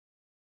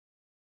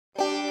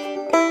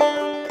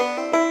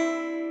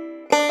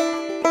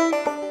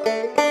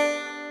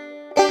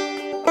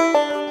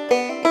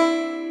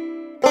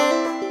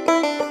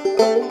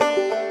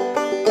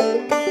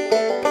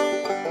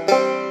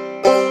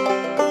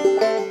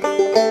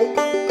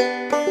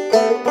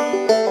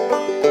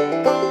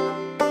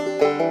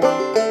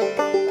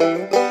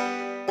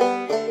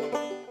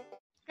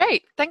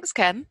Thanks,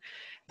 Ken.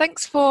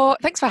 Thanks for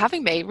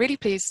having me. Really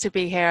pleased to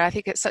be here. I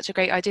think it's such a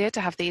great idea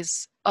to have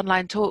these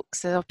online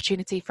talks, an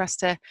opportunity for us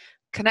to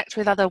connect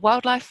with other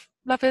wildlife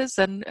lovers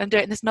and do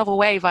it in this novel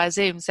way via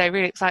Zoom. So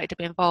really excited to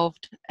be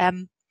involved.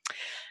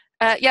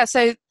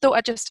 So thought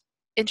I'd just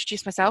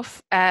introduce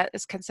myself.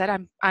 As Ken said,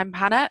 I'm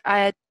Hannah.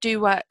 I do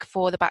work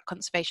for the Bat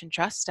Conservation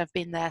Trust. I've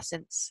been there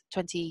since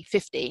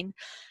 2015.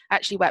 I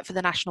actually work for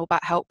the National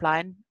Bat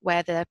Helpline,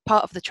 where the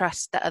part of the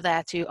trust that are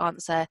there to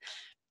answer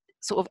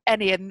sort of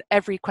any and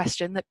every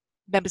question that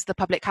members of the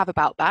public have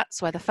about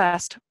bats. We're the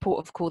first port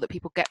of call that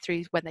people get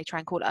through when they try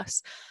and call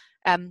us.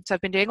 So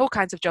I've been doing all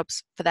kinds of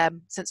jobs for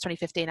them since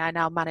 2015. I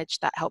now manage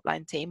that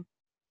helpline team.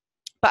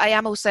 But I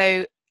am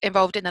also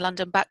involved in the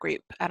London Bat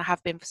Group, and I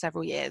have been for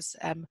several years.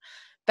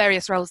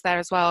 Various roles there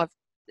as well. I've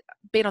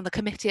been on the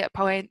committee at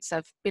points,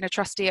 I've been a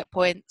trustee at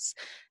points,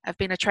 I've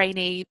been a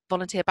trainee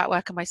volunteer bat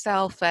worker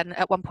myself, and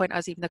at one point I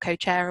was even the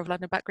co-chair of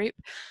London Bat Group.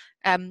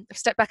 I've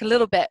stepped back a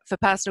little bit for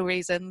personal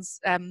reasons,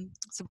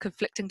 some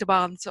conflicting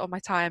demands on my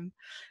time,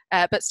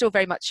 but still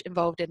very much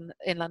involved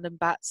in London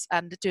Bats,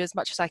 and do as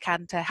much as I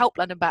can to help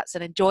London Bats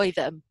and enjoy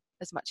them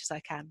as much as I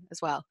can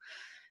as well.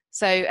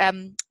 So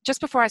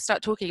just before I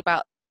start talking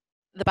about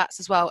the bats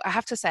as well, I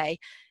have to say,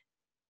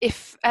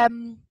 if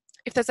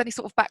there's any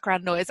sort of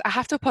background noise, I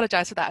have to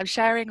apologise for that. I'm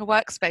sharing a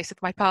workspace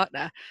with my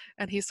partner,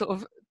 and he's sort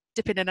of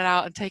dipping in and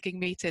out and taking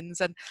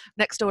meetings, and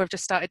next door I've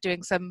just started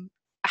doing some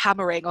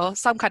hammering or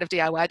some kind of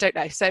DIY, I don't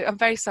know. So I'm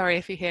very sorry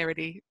if you hear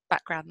any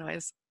background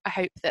noise. I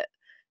hope that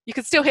you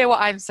can still hear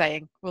what I'm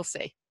saying. We'll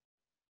see.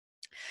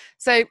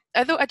 So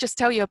I thought I'd just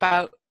tell you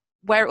about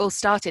where it all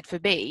started for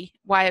me,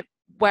 where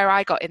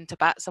I got into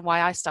bats and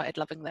why I started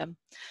loving them.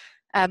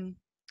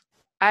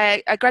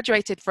 I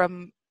graduated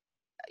from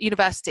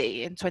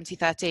university in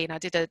 2013. I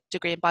did a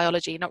degree in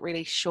biology, not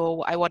really sure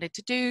what I wanted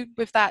to do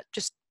with that,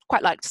 just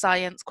quite liked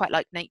science, quite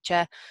liked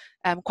nature,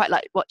 quite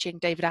liked watching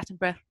David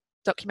Attenborough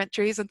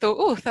documentaries, and thought,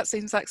 oh, that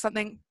seems like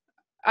something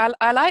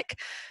I like.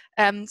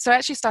 So I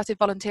actually started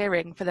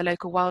volunteering for the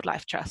local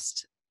wildlife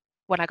trust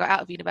when I got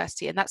out of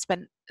university, and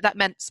that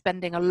meant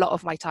spending a lot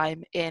of my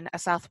time in a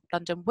South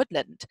London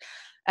woodland.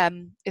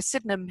 It's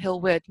Sydenham Hill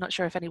Wood, not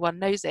sure if anyone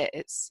knows it.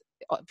 It's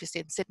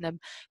obviously in Sydenham,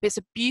 but it's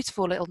a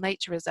beautiful little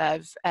nature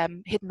reserve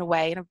hidden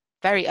away in a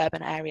very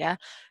urban area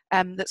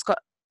that's got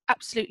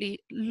absolutely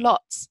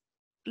lots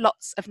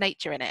of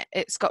nature in it.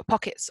 It's got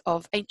pockets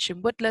of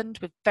ancient woodland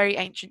with very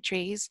ancient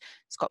trees.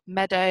 It's got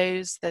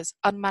meadows, there's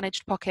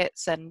unmanaged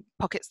pockets and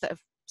pockets that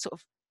have sort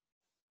of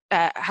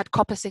had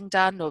coppicing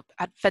done or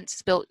had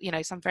fences built,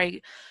 some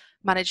very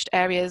managed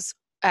areas,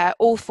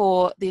 all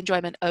for the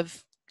enjoyment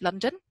of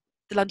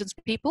London's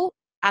people,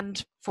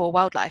 and for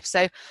wildlife.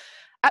 So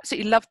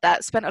absolutely loved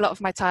that. Spent a lot of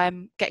my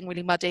time getting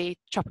really muddy,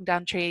 chopping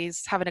down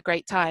trees, having a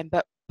great time.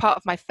 But part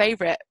of my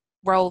favourite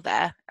role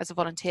there as a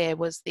volunteer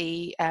was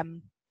the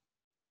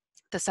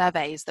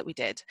surveys that we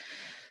did.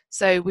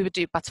 So we would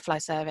do butterfly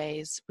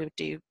surveys, we would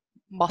do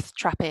moth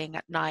trapping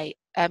at night,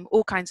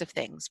 all kinds of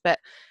things. But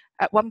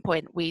at one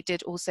point we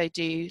did also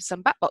do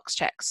some bat box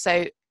checks.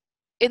 So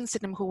in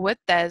Sydenham Hall Wood,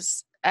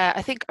 there's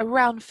I think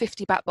around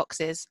 50 bat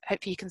boxes.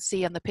 Hopefully you can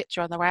see on the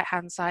picture on the right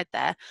hand side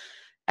there.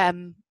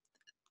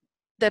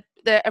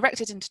 They're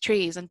erected into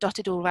trees and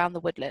dotted all around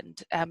the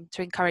woodland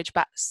to encourage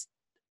bats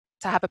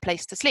to have a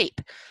place to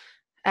sleep.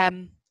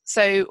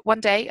 So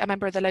one day a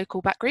member of the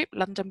local bat group,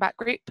 London Bat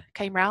Group,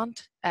 came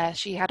round.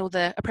 She had all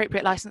the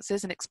appropriate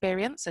licenses and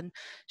experience, and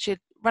she'd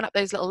run up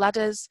those little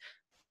ladders,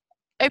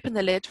 open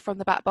the lid from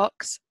the bat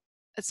box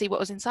and see what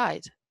was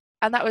inside.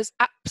 And that was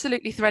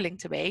absolutely thrilling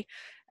to me.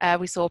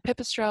 We saw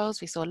pipistrelles,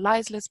 we saw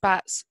Leisler's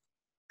bats.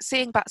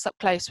 Seeing bats up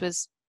close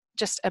was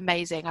just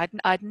amazing.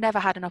 I'd never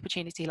had an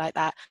opportunity like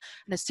that.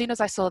 And as soon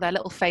as I saw their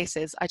little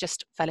faces, I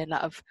just fell in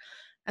love.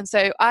 And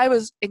so I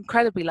was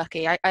incredibly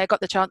lucky. I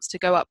got the chance to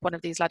go up one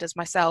of these ladders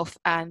myself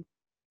and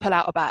pull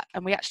out a bat.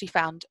 And we actually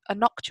found a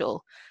noctule,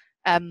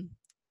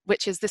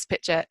 which is this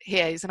picture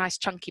here. He's a nice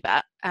chunky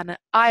bat. And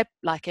I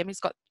like him.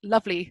 He's got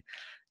lovely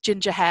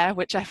ginger hair,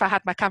 which if I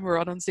had my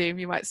camera on Zoom,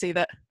 you might see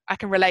that I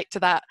can relate to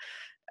that.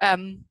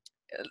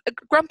 A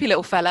grumpy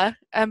little fella,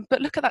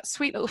 but look at that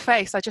sweet little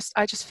face. I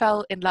just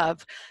fell in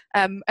love,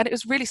 and it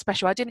was really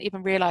special. I didn't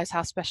even realize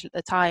how special at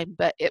the time,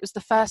 but it was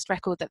the first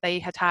record that they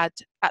had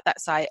at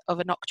that site of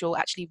a noctule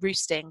actually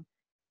roosting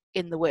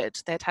in the wood.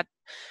 They'd had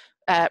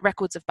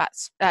records of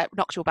bats,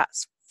 noctule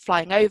bats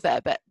flying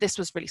over, but this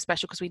was really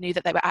special because we knew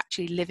that they were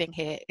actually living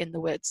here in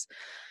the woods.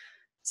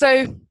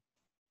 So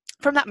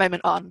from that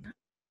moment on,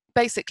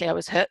 basically I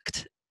was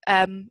hooked.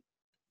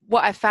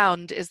 What I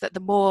found is that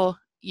the more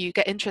you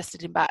get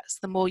interested in bats,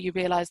 the more you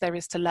realize there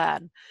is to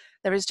learn.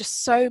 There is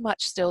just so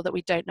much still that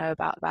we don't know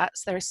about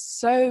bats. There is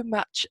so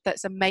much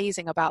that's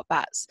amazing about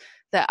bats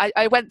that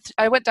I went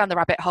down the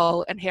rabbit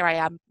hole, and here I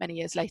am many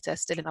years later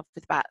still in love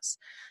with bats.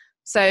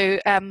 So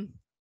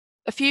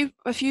a few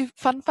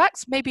fun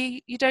facts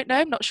maybe you don't know,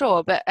 I'm not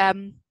sure, but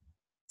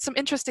some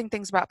interesting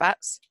things about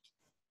bats.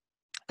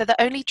 They're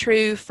the only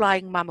true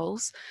flying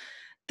mammals.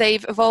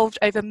 They've evolved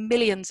over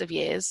millions of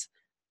years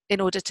in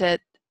order to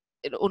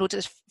in order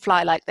to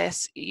fly like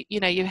this. You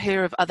know, you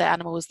hear of other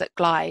animals that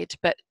glide,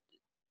 but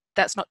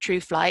that's not true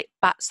flight.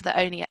 Bats are the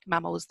only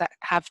mammals that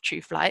have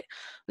true flight,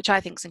 which I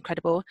think is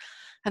incredible.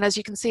 And as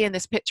you can see in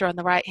this picture on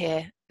the right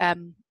here,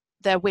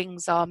 their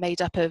wings are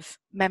made up of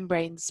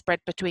membranes spread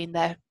between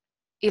their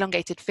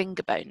elongated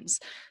finger bones.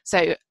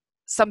 So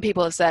some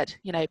people have said,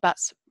 you know,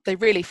 bats, they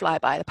really fly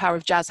by the power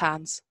of jazz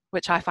hands,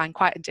 which I find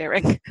quite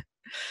endearing.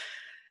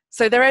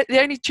 So they're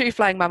the only true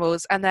flying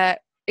mammals, and they're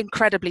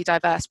incredibly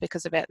diverse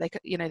because of it. They,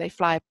 you know, they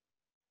fly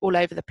all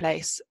over the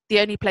place. The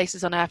only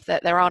places on Earth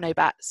that there are no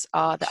bats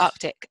are the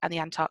Arctic and the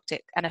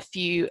Antarctic and a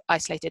few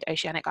isolated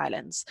oceanic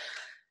islands.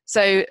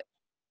 So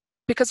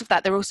because of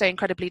that, they're also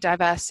incredibly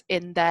diverse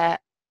in their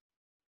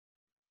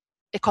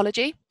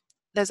ecology.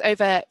 There's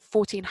over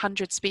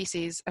 1,400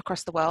 species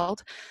across the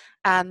world,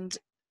 and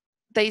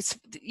they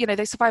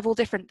survive all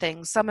different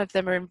things. Some of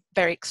them are in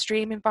very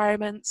extreme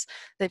environments.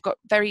 They've got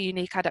very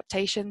unique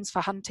adaptations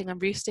for hunting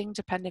and roosting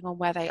depending on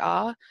where they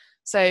are.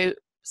 So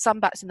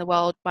some bats in the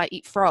world might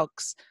eat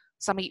frogs,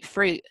 some eat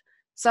fruit,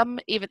 some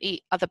even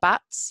eat other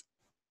bats.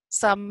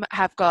 Some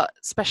have got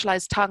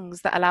specialized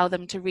tongues that allow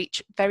them to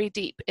reach very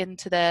deep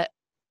into the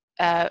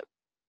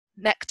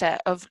nectar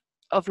of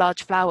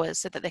large flowers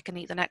so that they can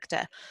eat the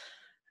nectar.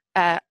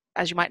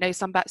 As you might know,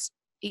 some bats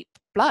eat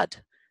blood.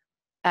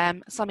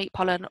 Some eat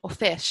pollen or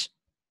fish.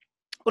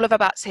 All of our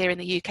bats here in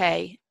the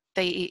UK,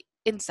 they eat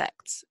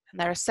insects, and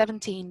there are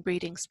 17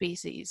 breeding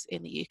species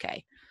in the UK.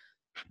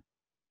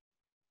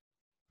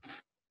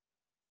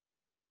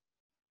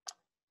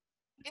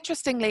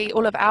 Interestingly,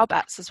 all of our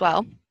bats as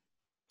well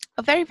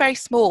are very, very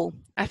small.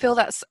 I feel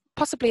that's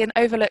possibly an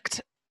overlooked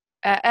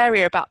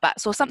area about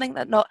bats, or something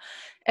that not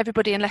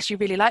everybody, unless you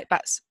really like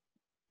bats,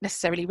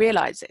 necessarily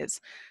realizes.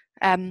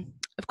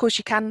 Of course,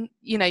 you can,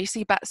 you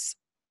see bats,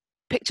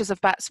 pictures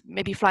of bats,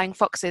 maybe flying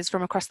foxes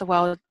from across the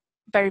world,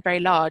 very, very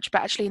large,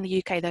 but actually in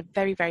the UK, they're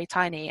very, very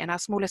tiny, and our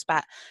smallest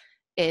bat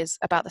is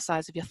about the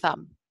size of your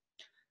thumb.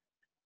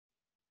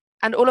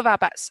 And all of our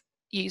bats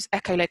use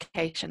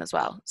echolocation as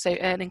well, so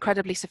an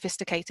incredibly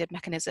sophisticated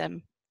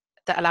mechanism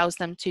that allows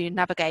them to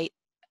navigate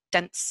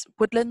dense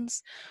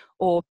woodlands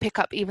or pick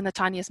up even the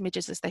tiniest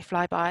midges as they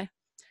fly by.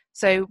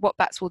 So what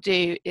bats will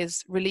do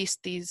is release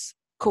these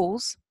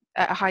calls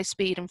at a high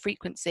speed and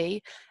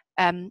frequency,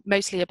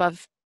 mostly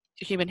above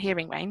human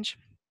hearing range,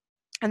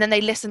 and then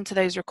they listen to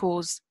those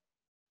calls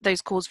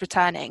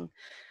returning.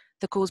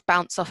 The calls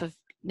bounce off of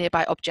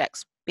nearby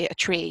objects, be it a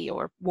tree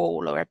or a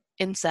wall or an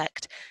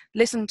insect.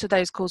 Listen to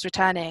those calls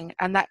returning,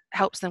 and that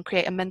helps them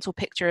create a mental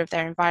picture of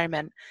their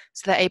environment,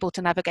 so they're able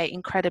to navigate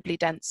incredibly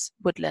dense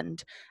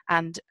woodland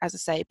and, as I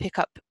say, pick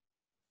up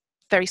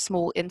very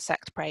small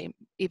insect prey,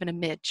 even a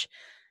midge.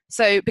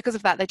 So because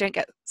of that, they don't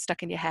get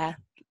stuck in your hair.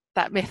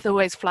 That myth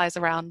always flies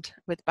around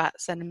with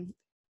bats, and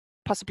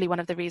possibly one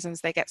of the reasons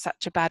they get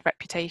such a bad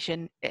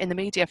reputation in the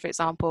media, for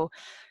example.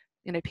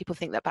 People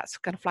think that bats are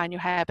going to fly in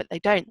your hair, but they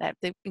don't.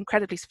 They're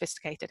incredibly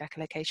sophisticated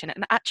echolocation,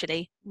 and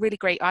actually really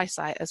great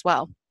eyesight as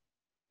well.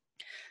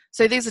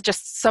 So these are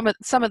just some of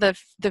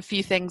the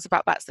few things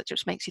about bats that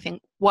just makes you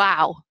think,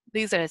 wow,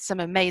 these are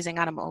some amazing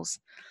animals.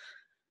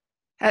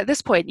 At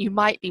this point, you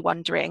might be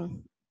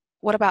wondering,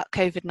 what about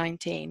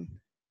COVID-19?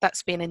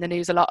 That's been in the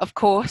news a lot, of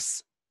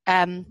course.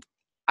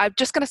 I'm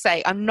just going to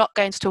say, I'm not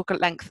going to talk at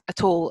length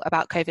at all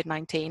about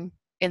COVID-19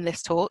 in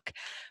this talk,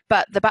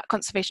 but the Bat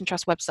Conservation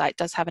Trust website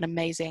does have an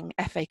amazing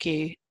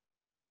FAQ.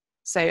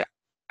 So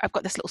I've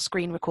got this little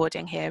screen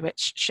recording here,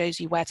 which shows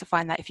you where to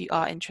find that if you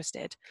are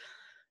interested.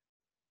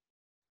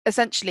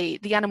 Essentially,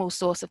 the animal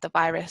source of the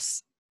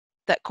virus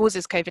that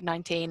causes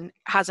COVID-19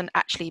 hasn't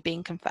actually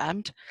been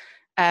confirmed.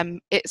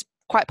 It's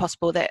quite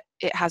possible that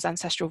it has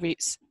ancestral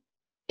roots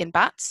in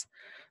bats,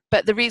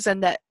 but the reason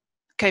that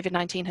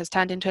COVID-19 has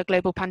turned into a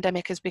global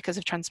pandemic is because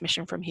of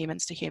transmission from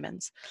humans to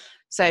humans.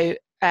 So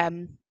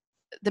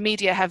the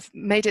media have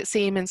made it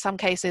seem in some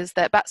cases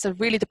that bats are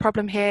really the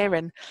problem here,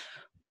 and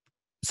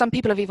some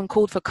people have even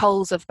called for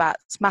culls of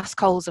bats, mass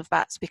culls of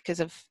bats, because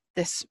of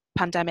this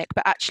pandemic,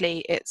 but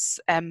actually it's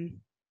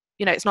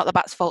it's not the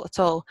bat's fault at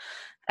all.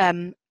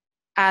 And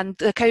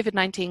the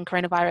COVID-19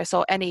 coronavirus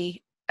or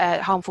any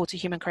harmful to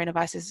human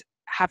coronaviruses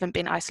haven't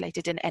been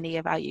isolated in any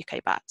of our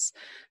UK bats.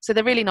 So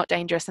they're really not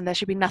dangerous, and there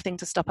should be nothing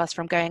to stop us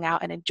from going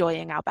out and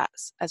enjoying our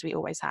bats as we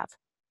always have.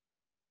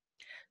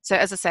 So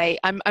as I say,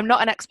 I'm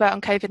not an expert on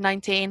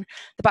COVID-19.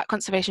 The Bat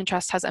Conservation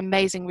Trust has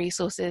amazing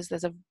resources.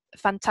 There's a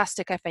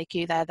fantastic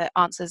FAQ there that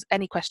answers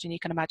any question you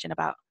can imagine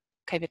about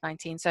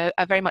COVID-19. So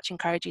I very much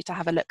encourage you to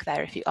have a look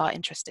there if you are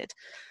interested.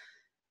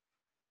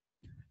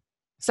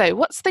 So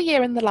what's the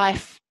year in the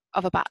life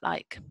of a bat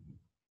like?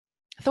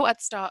 I thought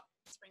I'd start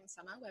spring,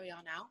 summer, where we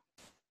are now.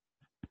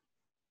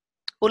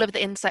 All of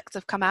the insects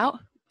have come out,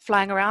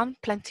 flying around,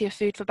 plenty of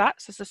food for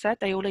bats. As I said,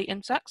 they all eat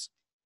insects.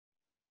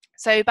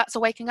 So bats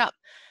are waking up.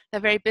 They're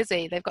very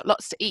busy. They've got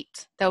lots to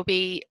eat. They'll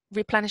be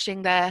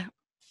replenishing their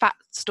fat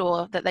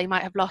store that they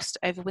might have lost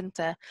over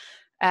winter.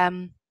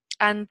 And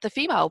the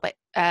female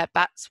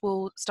bats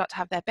will start to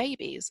have their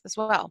babies as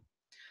well.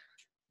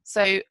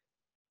 So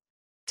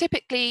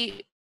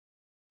typically,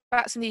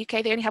 bats in the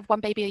UK, they only have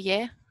one baby a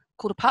year.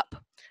 called a pup,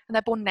 and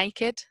they're born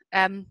naked.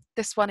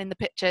 This one in the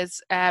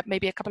pictures,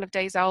 maybe a couple of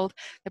days old.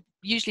 They're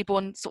usually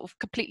born sort of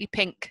completely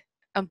pink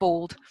and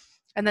bald,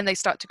 and then they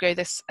start to grow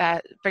this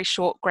very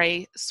short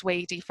grey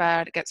suede fur,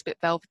 and it gets a bit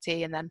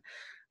velvety, and then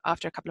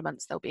after a couple of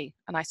months they'll be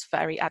a nice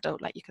furry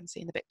adult, like you can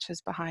see in the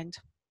pictures behind.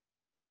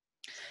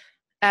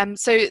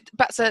 So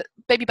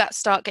baby bats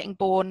start getting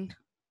born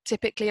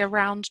typically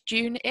around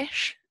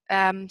June-ish.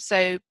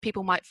 So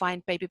people might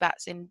find baby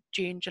bats in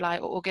June, July,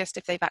 or August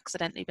if they've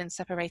accidentally been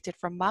separated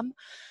from mum,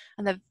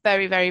 and they're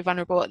very, very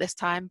vulnerable at this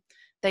time.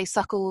 They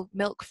suckle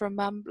milk from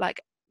mum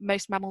like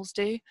most mammals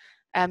do,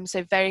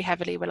 so very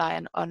heavily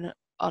reliant on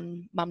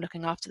mum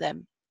looking after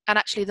them. And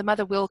actually the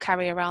mother will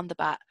carry around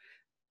the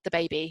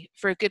baby,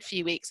 for a good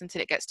few weeks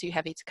until it gets too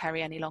heavy to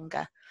carry any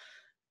longer.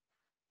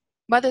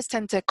 Mothers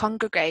tend to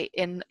congregate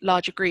in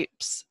larger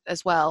groups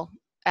as well.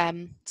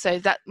 So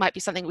that might be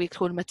something we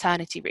call a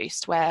maternity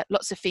roost, where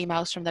lots of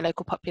females from the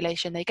local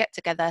population, they get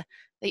together,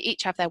 they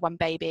each have their one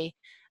baby,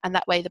 and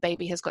that way the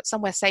baby has got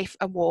somewhere safe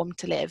and warm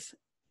to live.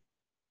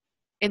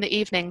 In the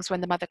evenings,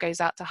 when the mother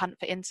goes out to hunt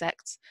for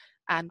insects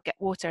and get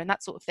water and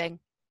that sort of thing,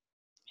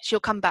 she'll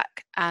come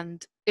back,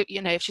 and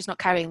if she's not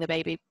carrying the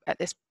baby at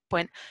this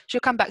point,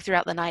 she'll come back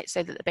throughout the night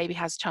so that the baby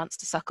has a chance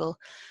to suckle.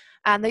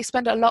 And they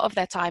spend a lot of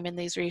their time in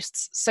these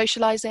roosts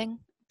socializing,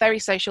 very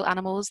social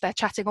animals. They're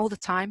chatting all the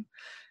time.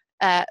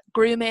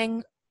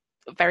 Grooming,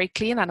 very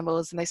clean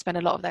animals, and they spend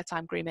a lot of their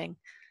time grooming.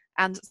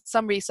 And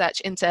some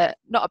research into,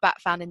 not a bat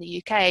found in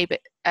the UK,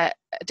 but a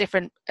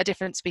different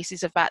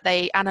species of bat,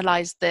 they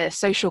analysed the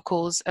social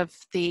calls of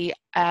the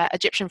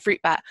Egyptian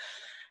fruit bat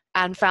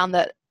and found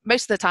that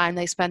most of the time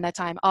they spend their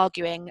time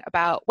arguing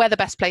about where the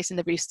best place in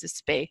the roost is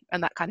to be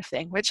and that kind of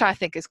thing, which I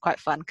think is quite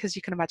fun, because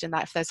you can imagine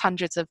that if there's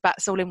hundreds of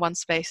bats all in one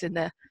space in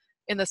the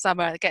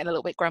summer, getting a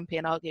little bit grumpy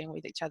and arguing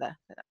with each other,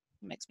 that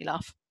makes me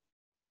laugh.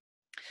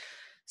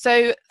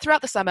 So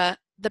throughout the summer,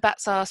 the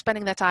bats are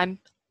spending their time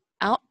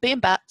out being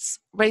bats,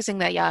 raising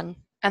their young,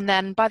 and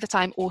then by the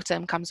time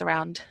autumn comes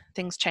around,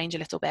 things change a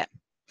little bit.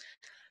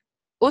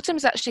 Autumn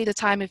is actually the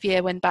time of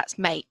year when bats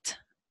mate.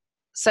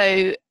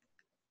 So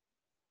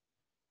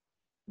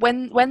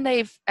when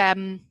they've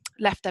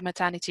left their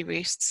maternity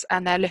roosts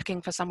and they're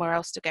looking for somewhere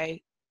else to go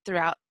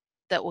throughout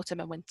the autumn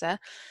and winter,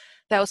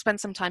 they'll spend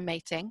some time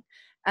mating,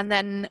 and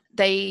then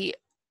they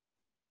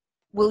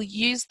will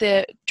use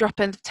the drop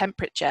in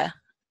temperature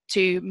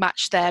to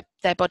match their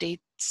bodies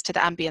to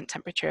the ambient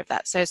temperature of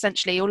that. So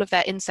essentially all of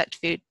their insect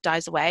food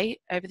dies away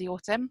over the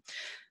autumn,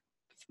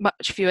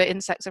 much fewer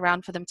insects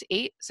around for them to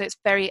eat, so it's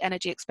very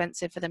energy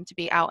expensive for them to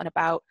be out and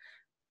about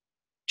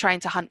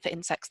trying to hunt for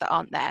insects that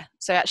aren't there.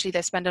 So actually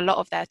they spend a lot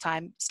of their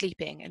time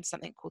sleeping in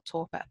something called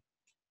torpor.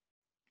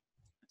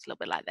 It's a little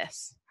bit like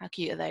this. How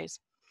cute are those?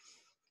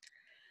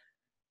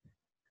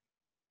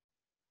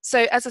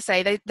 So as I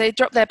say, they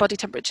drop their body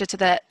temperature to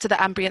the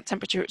ambient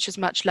temperature, which is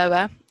much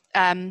lower.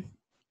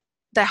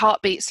 Their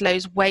heartbeat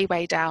slows way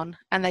down,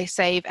 and they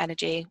save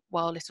energy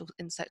while little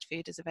insect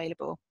food is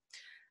available.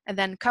 And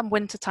then come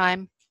winter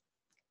time,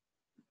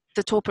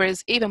 the torpor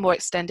is even more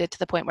extended to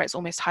the point where it's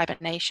almost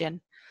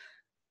hibernation.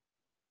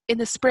 In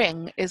the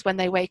spring is when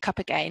they wake up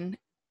again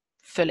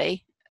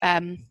fully,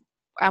 and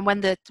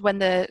when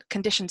the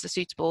conditions are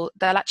suitable,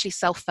 they'll actually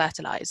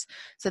self-fertilize.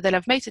 So they'll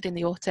have mated in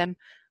the autumn,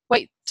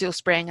 wait till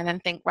spring, and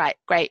then think, right,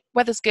 great,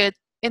 weather's good,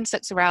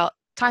 insects are out,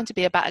 time to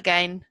be a bat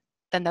again.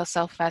 Then they'll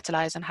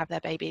self-fertilize and have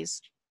their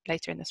babies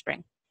later in the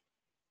spring.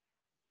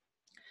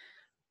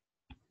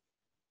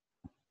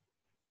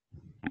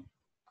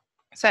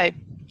 So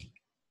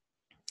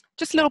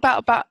just a little bit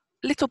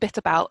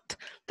about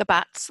the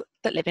bats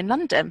that live in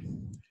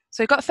London.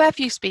 So we've got a fair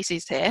few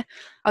species here.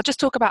 I'll just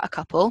talk about a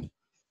couple.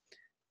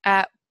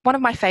 One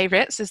of my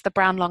favourites is the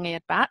brown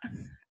long-eared bat.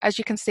 As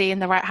you can see in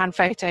the right-hand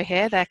photo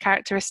here, their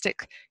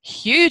characteristic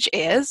huge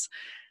ears.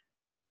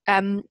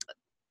 The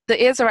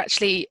ears are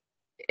actually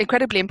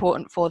incredibly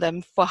important for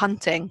them for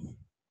hunting.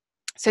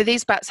 So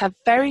these bats have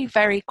very,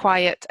 very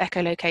quiet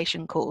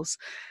echolocation calls,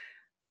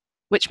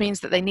 which means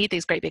that they need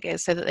these great big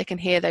ears so that they can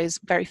hear those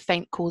very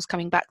faint calls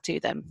coming back to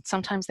them.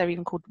 Sometimes they're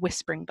even called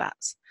whispering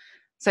bats.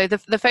 So the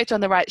photo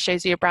on the right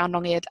shows you a brown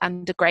long-eared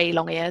and a grey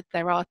long-eared.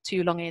 There are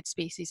two long-eared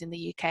species in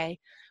the UK,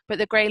 but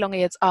the grey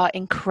long-eareds are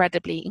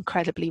incredibly,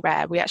 incredibly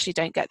rare. We actually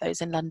don't get those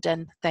in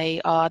London.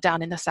 They are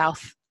down in the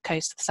south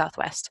coast of the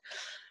southwest.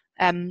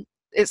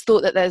 It's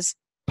thought that there's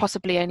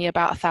possibly only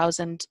about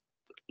 1,000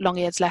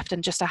 long-eareds left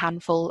and just a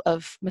handful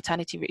of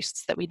maternity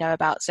roosts that we know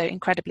about, so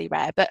incredibly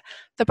rare. But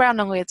the brown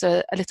long-eareds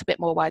are a little bit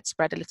more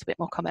widespread, a little bit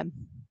more common.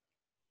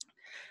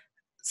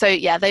 So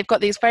yeah, they've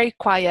got these very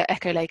quiet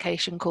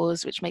echolocation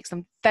calls, which makes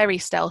them very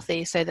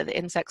stealthy so that the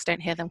insects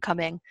don't hear them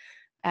coming.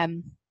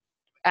 And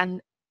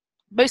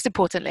most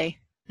importantly,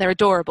 they're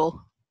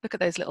adorable. Look at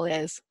those little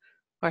ears,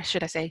 or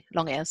should I say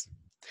long ears.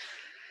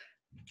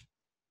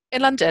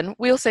 In London,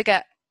 we also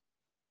get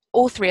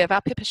all three of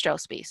our pipistrelle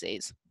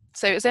species.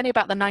 So it was only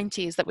about the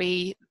 90s that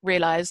we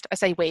realised, I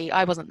say we,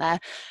 I wasn't there,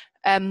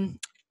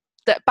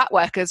 that bat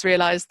workers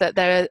realised that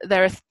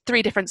there are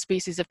three different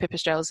species of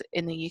pipistrelles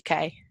in the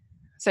UK.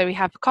 So we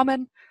have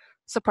common,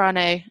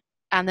 soprano,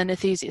 and the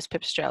Nethusius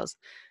pipistrelles.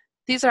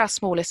 These are our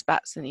smallest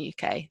bats in the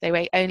UK. They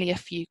weigh only a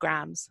few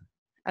grams.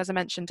 As I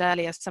mentioned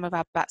earlier, some of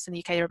our bats in the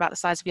UK are about the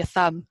size of your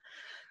thumb.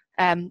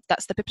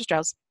 That's the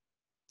pipistrelles.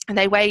 And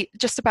they weigh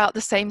just about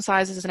the same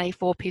size as an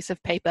A4 piece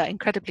of paper,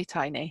 incredibly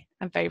tiny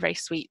and very, very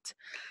sweet.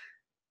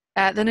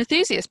 The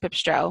Nethusius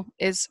pipistrelle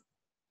is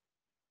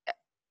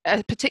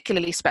a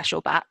particularly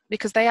special bat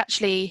because they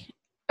actually,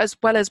 as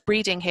well as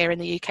breeding here in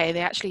the UK,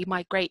 they actually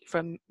migrate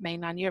from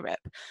mainland Europe.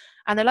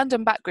 And the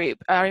London Bat Group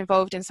are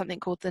involved in something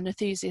called the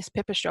Nethusius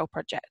Pipistrelle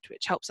Project,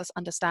 which helps us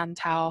understand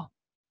how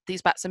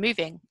these bats are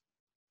moving.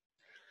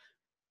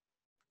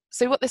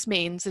 So what this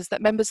means is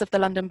that members of the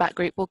London Bat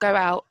Group will go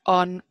out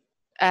on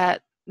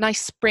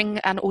nice spring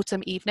and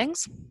autumn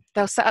evenings.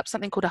 They'll set up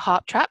something called a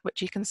harp trap,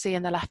 which you can see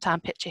in the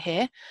left-hand picture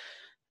here.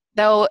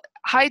 They'll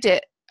hide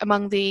it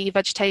among the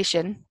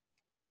vegetation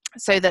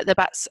so that the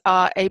bats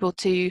are able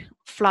to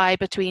fly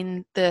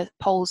between the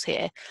poles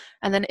here.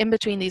 And then in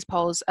between these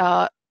poles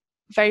are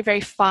very,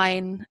 very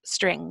fine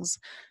strings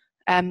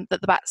that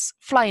the bats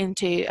fly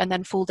into and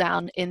then fall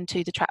down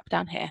into the trap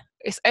down here.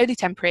 It's only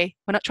temporary.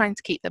 We're not trying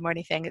to keep them or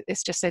anything.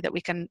 It's just so that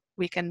we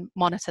can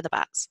monitor the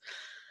bats.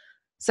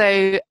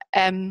 So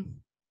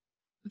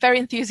very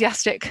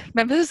enthusiastic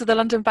members of the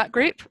London Bat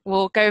Group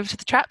will go over to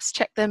the traps,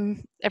 check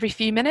them every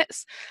few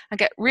minutes, and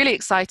get really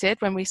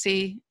excited when we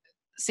see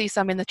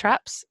some in the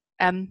traps.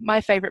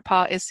 My favourite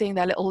part is seeing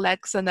their little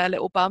legs and their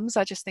little bums.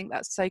 I just think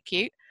that's so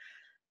cute.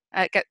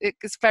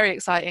 It's very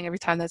exciting every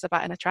time there's a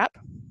bat in a trap.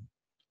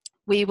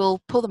 We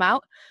will pull them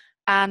out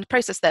and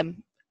process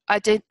them,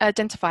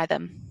 identify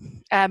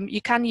them.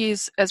 You can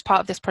use, as part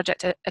of this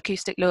project,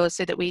 acoustic lures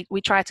so that we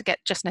try to get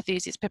just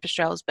Nethusius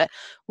pipistrelles, but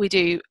we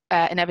do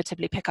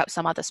inevitably pick up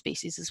some other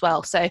species as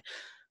well. So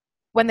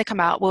when they come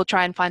out, we'll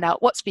try and find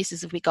out what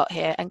species have we got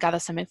here and gather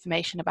some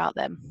information about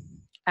them.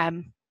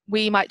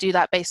 We might do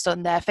that based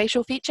on their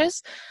facial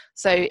features.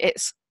 So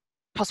it's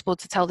possible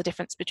to tell the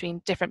difference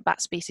between different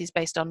bat species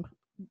based on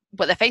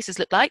what their faces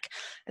look like,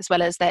 as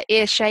well as their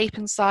ear shape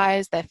and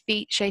size, their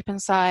feet shape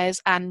and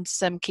size, and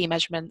some key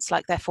measurements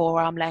like their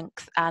forearm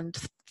length and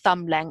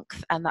thumb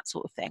length and that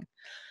sort of thing.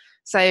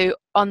 So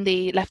on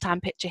the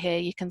left-hand picture here,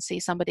 you can see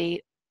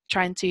somebody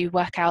trying to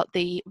work out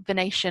the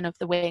venation of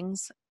the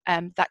wings.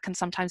 That can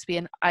sometimes be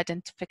an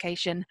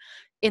identification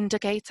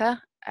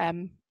indicator.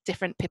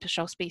 Different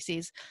pipistrelle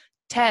species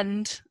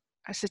tend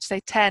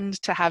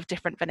to have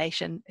different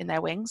venation in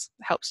their wings.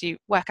 It helps you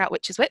work out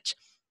which is which.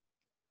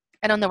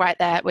 And on the right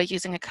there, we're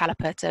using a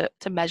caliper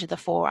to measure the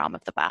forearm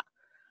of the bat.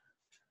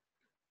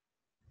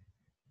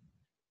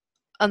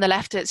 On the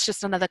left, it's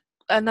just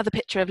another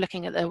picture of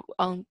looking at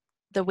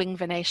the wing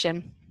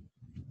venation.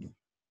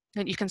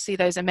 And you can see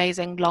those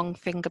amazing long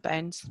finger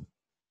bones.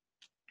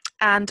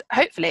 And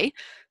hopefully,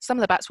 some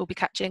of the bats we'll be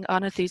catching are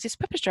Nethusius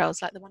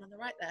pipistrelles, like the one on the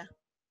right there.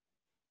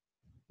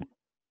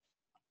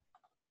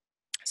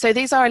 So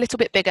these are a little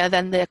bit bigger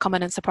than the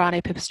common and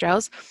soprano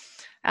pipistrelles,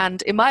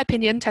 and in my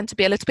opinion tend to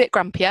be a little bit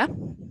grumpier.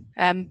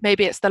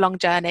 Maybe it's the long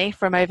journey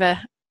from over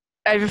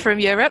from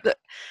Europe that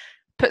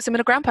puts them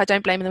in a grump. I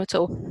don't blame them at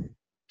all.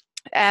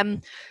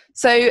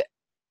 So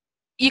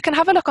you can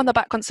have a look on the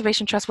Bat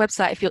Conservation Trust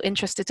website if you're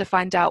interested to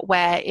find out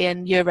where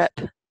in Europe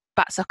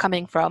bats are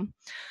coming from.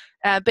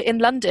 But in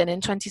London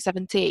in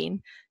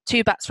 2017,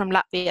 2 bats from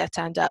Latvia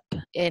turned up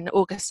in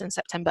August and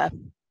September.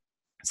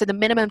 So the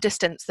minimum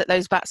distance that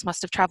those bats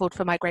must have travelled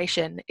for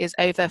migration is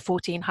over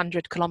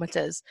 1,400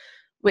 kilometres,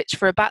 which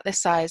for a bat this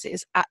size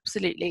is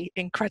absolutely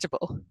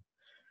incredible.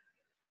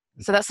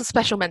 So that's a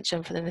special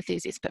mention for the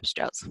Nethusius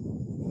pipistrelles.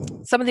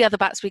 Some of the other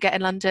bats we get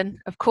in London,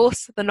 of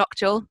course, the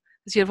noctule,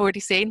 as you've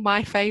already seen,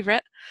 my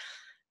favourite.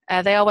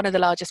 They are one of the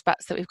largest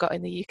bats that we've got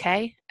in the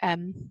UK.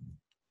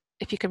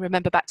 If you can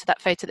remember back to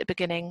that photo at the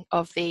beginning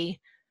of the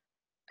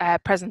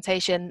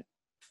presentation,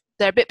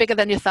 they're a bit bigger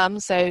than your thumb,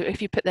 so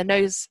if you put the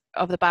nose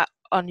of the bat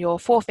on your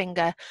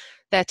forefinger,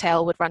 their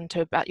tail would run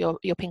to about your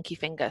pinky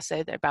finger,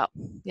 so they're about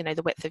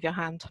the width of your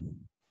hand.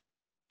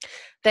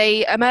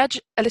 They emerge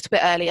a little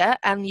bit earlier,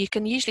 and you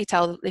can usually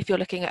tell if you're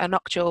looking at a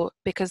noctule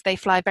because they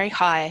fly very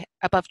high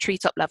above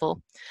treetop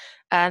level,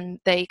 and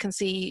they can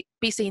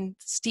be seen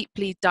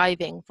steeply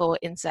diving for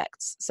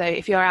insects. So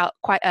if you're out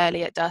quite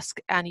early at dusk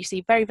and you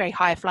see very, very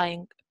high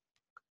flying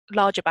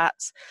larger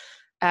bats,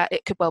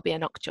 it could well be a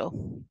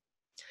noctule.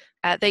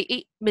 They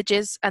eat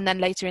midges, and then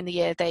later in the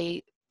year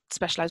they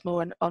specialise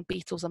more on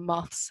beetles and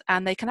moths,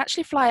 and they can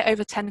actually fly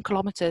over 10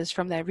 kilometres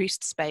from their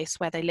roost space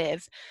where they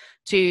live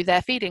to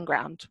their feeding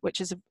ground,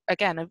 which is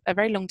again a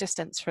very long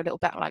distance for a little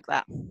bat like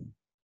that.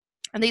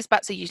 And these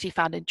bats are usually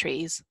found in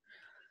trees.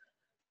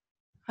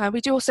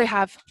 We do also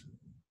have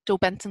Dol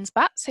Benton's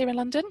bats here in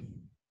London.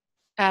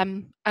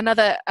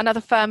 Another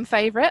firm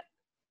favourite.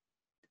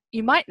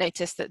 You might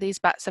notice that these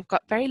bats have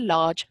got very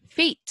large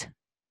feet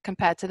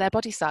compared to their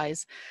body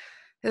size.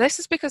 This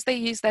is because they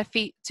use their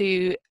feet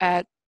to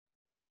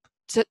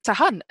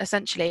hunt,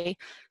 essentially.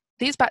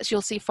 These bats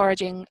you'll see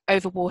foraging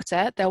over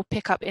water. They'll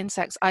pick up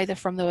insects either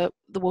from the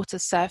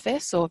water's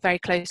surface or very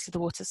close to the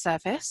water's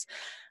surface.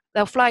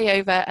 they'll fly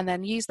over and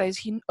then use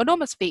those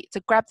enormous feet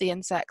to grab the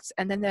insects,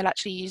 and then they'll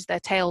actually use their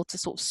tail to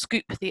sort of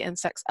scoop the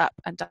insects up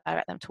and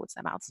direct them towards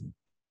their mouths.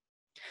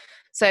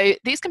 So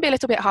these can be a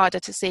little bit harder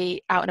to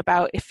see out and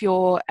about if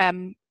you're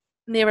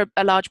near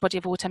a large body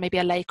of water, maybe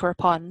a lake or a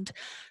pond.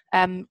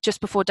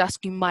 Just before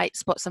dusk, you might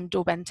spot some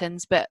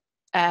Daubenton's, but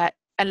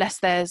unless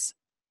there's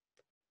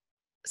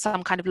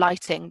some kind of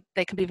lighting,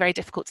 they can be very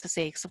difficult to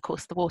see because, of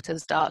course, the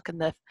water's dark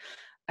and the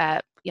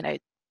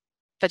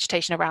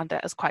vegetation around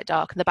it is quite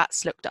dark, and the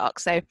bats look dark.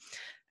 So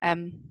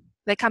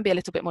they can be a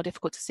little bit more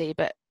difficult to see,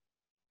 but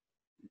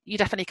you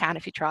definitely can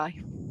if you try.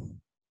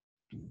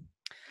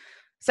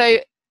 So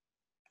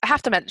I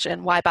have to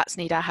mention why bats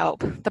need our help.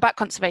 The Bat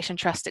Conservation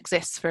Trust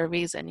exists for a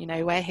reason.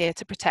 We're here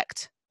to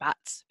protect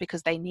bats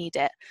because they need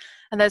it.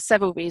 And there's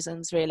several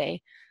reasons,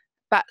 really.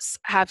 Bats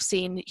have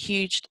seen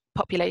huge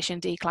population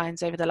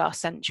declines over the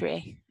last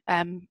century.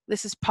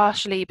 This is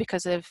partially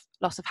because of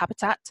loss of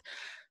habitat.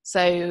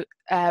 So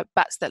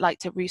bats that like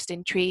to roost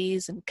in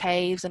trees and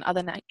caves and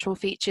other natural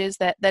features,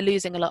 they're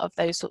losing a lot of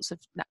those sorts of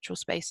natural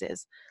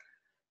spaces.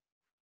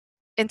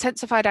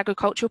 Intensified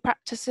agricultural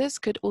practices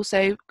could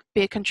also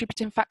be a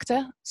contributing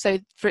factor. So,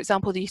 for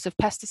example, the use of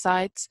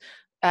pesticides,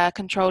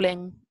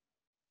 controlling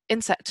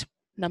insect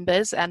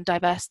numbers and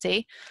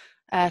diversity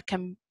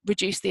can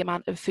reduce the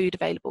amount of food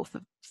available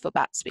for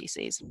bat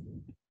species.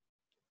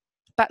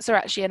 Bats are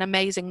actually an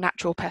amazing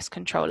natural pest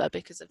controller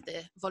because of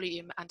the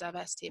volume and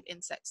diversity of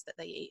insects that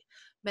they eat.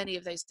 Many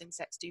of those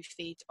insects do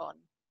feed on,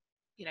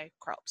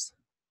 crops.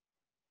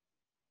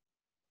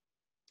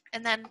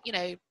 And then,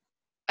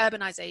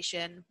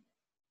 urbanization,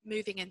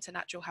 moving into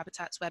natural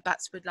habitats where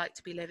bats would like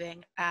to be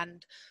living,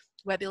 and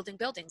we're building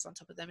buildings on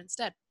top of them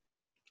instead.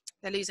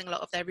 They're losing a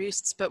lot of their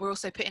roosts, but we're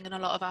also putting in a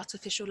lot of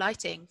artificial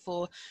lighting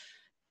for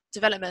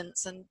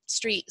developments and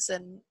streets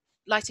and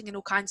lighting in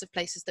all kinds of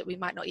places that we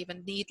might not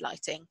even need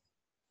lighting.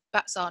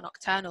 Bats are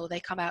nocturnal, they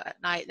come out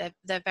at night,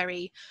 they're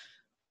very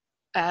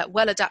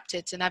well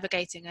adapted to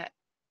navigating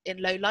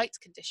in low light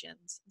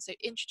conditions. And so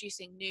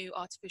introducing new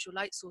artificial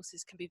light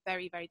sources can be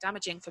very, very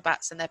damaging for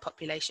bats and their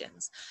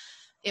populations.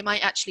 It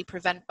might actually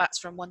prevent bats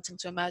from wanting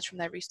to emerge from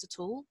their roost at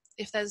all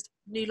if there's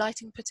new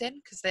lighting put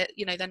in, because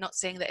they're not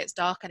seeing that it's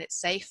dark and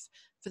it's safe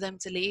for them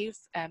to leave.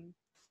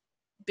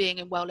 Being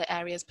in well-lit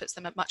areas puts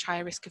them at much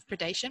higher risk of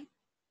predation.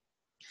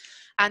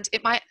 And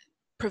it might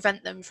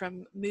prevent them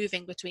from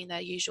moving between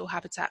their usual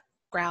habitat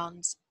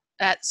grounds,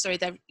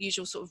 their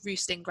usual sort of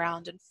roosting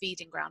ground and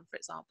feeding ground, for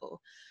example.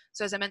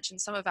 So as I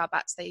mentioned, some of our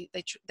bats, they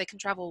can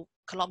travel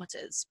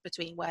kilometers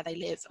between where they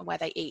live and where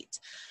they eat.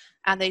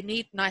 And they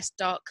need nice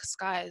dark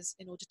skies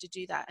in order to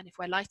do that. And if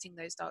we're lighting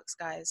those dark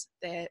skies,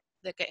 they're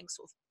getting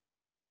sort of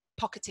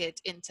pocketed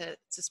into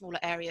smaller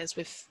areas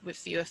with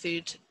fewer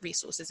food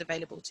resources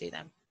available to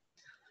them.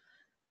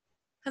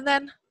 And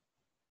then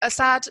a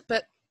sad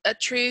but a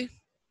true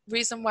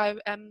reason why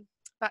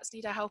bats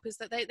need our help is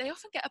that they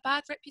often get a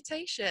bad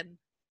reputation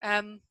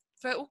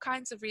for all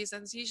kinds of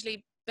reasons,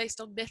 usually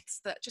based on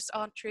myths that just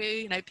aren't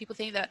true. People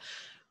think that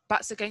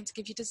bats are going to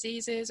give you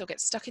diseases or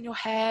get stuck in your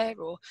hair,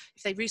 or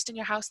if they roost in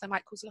your house, they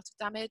might cause a lot of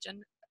damage.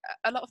 And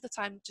a lot of the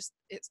time, just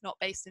it's not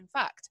based in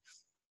fact.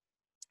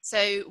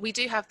 So we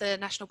do have the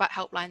National Bat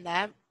Helpline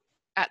there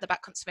at the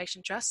Bat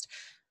Conservation Trust,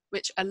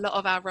 which a lot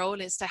of our role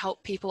is to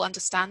help people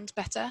understand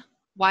better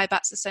why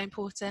bats are so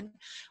important,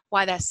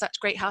 why they're such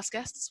great house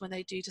guests when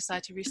they do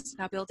decide to roost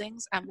in our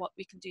buildings, and what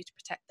we can do to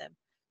protect them.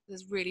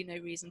 There's really no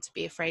reason to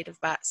be afraid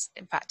of bats.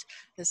 In fact,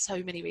 there's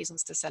so many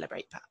reasons to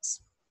celebrate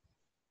bats.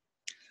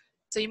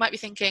 So you might be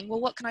thinking,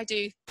 well, what can I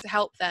do to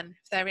help then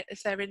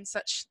if they're in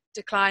such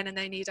decline and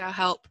they need our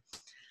help?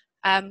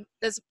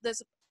 There's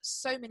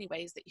so many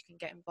ways that you can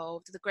get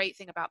involved. The great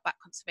thing about bat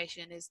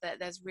conservation is that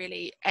there's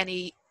really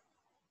any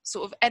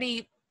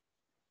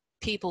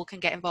people can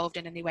get involved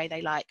in any way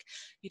they like.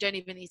 You don't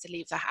even need to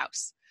leave the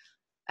house.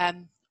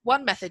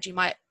 One method you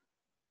might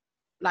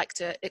like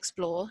to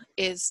explore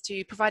is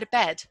to provide a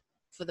bed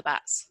for the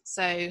bats.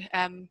 So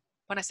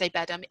when I say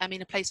bed, I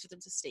mean a place for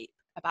them to sleep,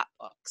 a bat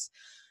box.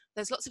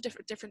 There's lots of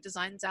different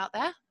designs out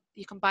there.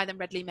 You can buy them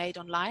readily made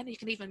online. You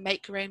can even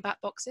make your own bat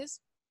boxes.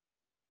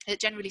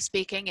 Generally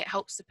speaking, it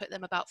helps to put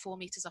them about 4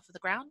 meters off of the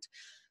ground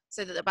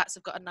so that the bats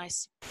have got a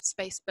nice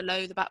space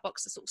below the bat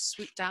box to sort of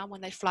swoop down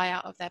when they fly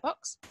out of their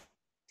box.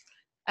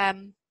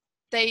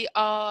 They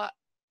are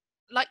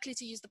likely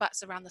to use the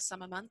bats around the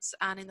summer months,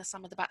 and in the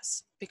summer the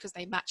bats, because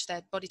they match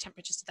their body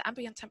temperatures to the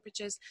ambient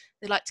temperatures,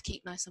 they like to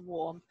keep nice and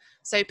warm.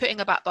 So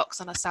putting a bat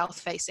box on a south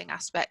facing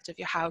aspect of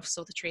your house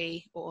or the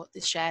tree or the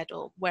shed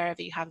or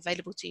wherever you have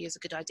available to you is a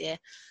good idea,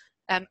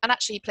 and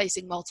actually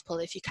placing multiple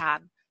if you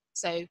can,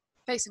 so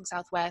facing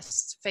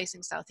southwest,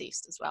 facing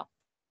southeast as well.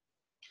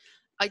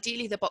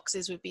 Ideally the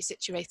boxes would be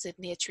situated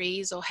near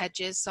trees or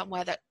hedges,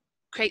 somewhere that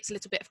creates a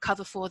little bit of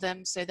cover for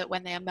them so that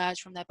when they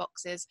emerge from their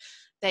boxes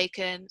they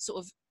can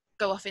sort of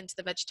go off into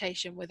the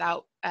vegetation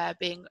without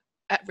being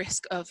at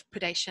risk of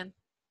predation.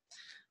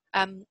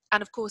 And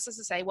of course, as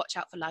I say, watch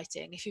out for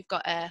lighting. If you've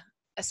got a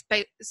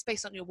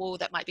space on your wall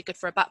that might be good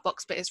for a bat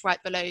box but it's right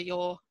below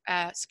your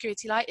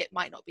security light, it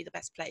might not be the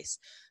best place.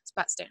 So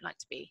bats don't like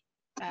to be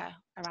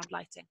around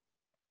lighting.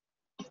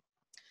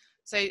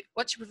 So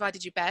once you've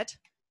provided your bed,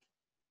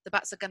 the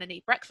bats are going to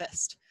need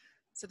breakfast.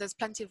 So there's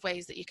plenty of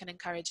ways that you can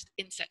encourage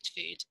insect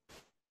food,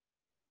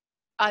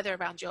 either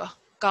around your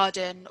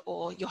garden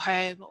or your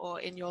home or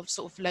in your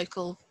sort of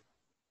local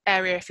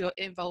area if you're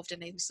involved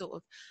in any sort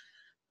of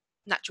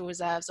natural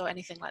reserves or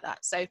anything like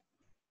that. So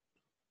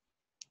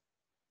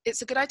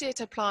it's a good idea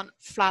to plant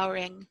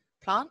flowering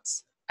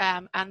plants,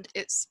 and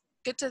it's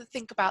good to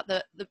think about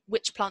the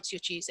which plants you're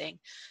choosing.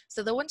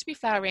 So they'll want to be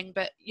flowering,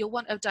 but you'll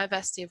want a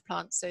diversity of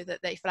plants so that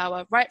they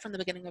flower right from the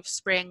beginning of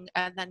spring,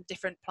 and then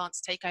different plants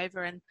take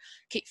over and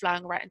keep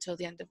flowering right until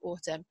the end of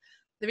autumn.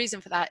 The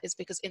reason for that is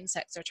because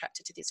insects are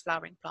attracted to these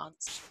flowering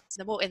plants.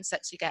 So the more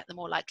insects you get, the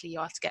more likely you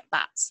are to get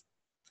bats.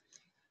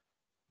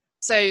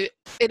 So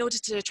in order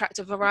to attract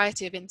a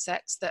variety of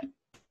insects that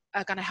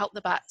are going to help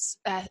the bats,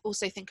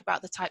 also think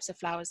about the types of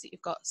flowers that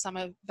you've got. Some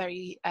are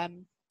very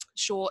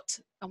short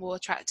and will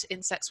attract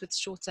insects with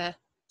shorter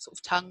sort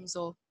of tongues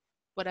or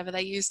whatever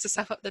they use to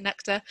suck up the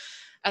nectar,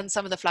 and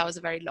some of the flowers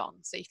are very long,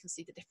 so you can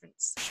see the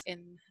difference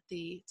in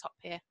the top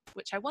here,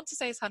 which I want to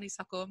say is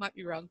honeysuckle, I might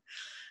be wrong,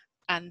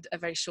 and a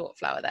very short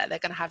flower there. They're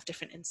going to have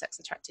different insects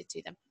attracted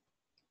to them.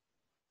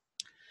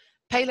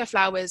 Paler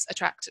flowers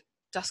attract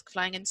dusk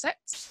flying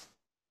insects,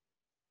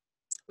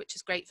 which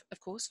is great,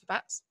 of course, for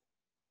bats.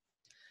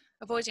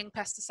 Avoiding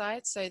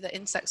pesticides so that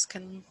insects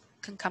can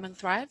come and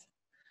thrive.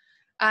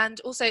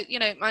 And also, you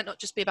know, it might not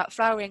just be about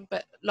flowering,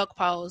 but log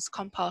piles,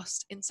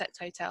 compost, insect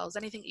hotels,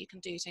 anything you can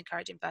do to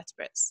encourage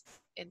invertebrates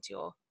into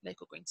your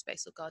local green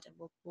space or garden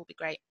will be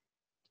great.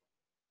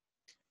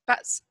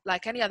 Bats,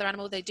 like any other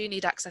animal, they do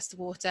need access to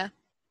water.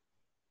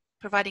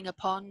 Providing a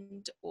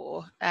pond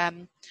or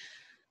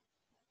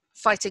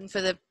fighting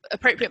for the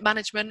appropriate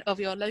management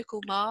of your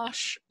local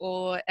marsh,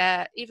 or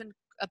even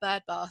a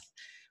bird bath.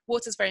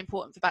 Water is very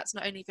important for bats,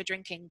 not only for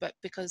drinking, but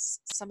because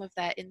some of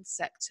their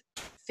insect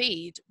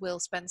feed will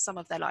spend some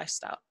of their life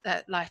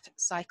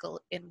cycle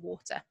in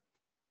water.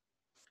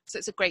 So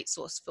it's a great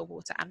source for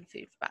water and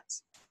food for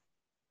bats.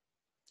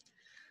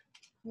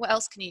 What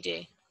else can you do?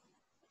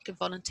 You can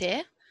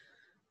volunteer.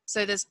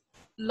 So there's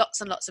lots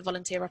and lots of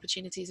volunteer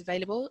opportunities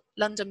available.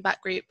 London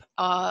Bat Group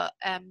are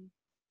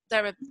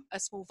they're a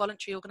small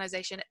voluntary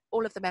organisation.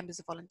 All of the members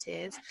are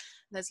volunteers. And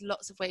there's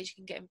lots of ways you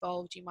can get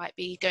involved. You might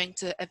be going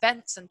to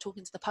events and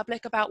talking to the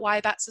public about why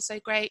bats are so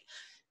great.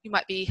 You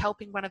might be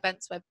helping run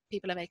events where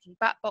people are making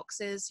bat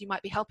boxes. You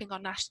might be helping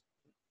on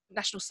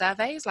national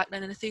surveys, like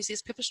an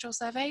enthusiast pipistrelle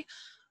survey,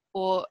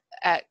 or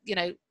you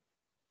know,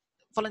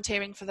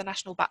 volunteering for the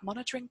National Bat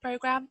Monitoring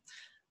Programme.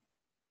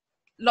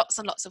 Lots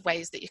and lots of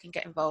ways that you can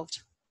get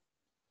involved.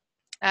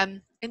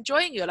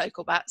 Enjoying your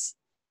local bats,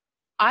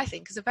 I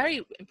think, is a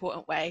very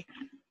important way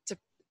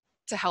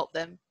to help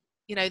them.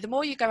 You know, the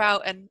more you go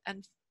out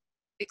and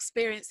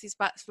experience these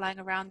bats flying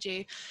around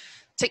you,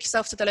 take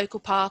yourself to the local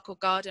park or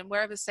garden,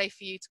 wherever's safe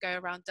for you to go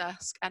around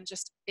dusk, and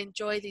just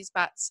enjoy these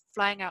bats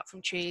flying out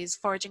from trees,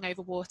 foraging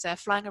over water,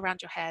 flying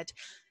around your head.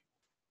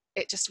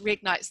 It just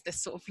reignites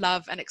this sort of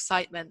love and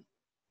excitement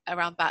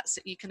around bats,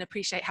 that you can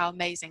appreciate how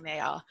amazing they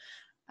are.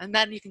 And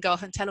then you can go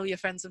off and tell all your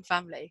friends and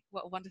family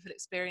what a wonderful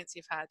experience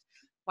you've had,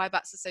 why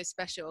bats are so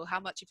special, how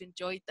much you've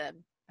enjoyed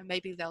them, and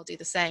maybe they'll do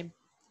the same.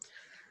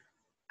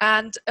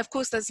 And of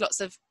course, there's lots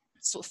of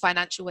sort of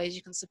financial ways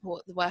you can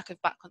support the work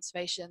of bat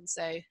conservation.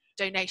 So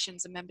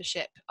donations and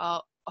membership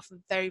are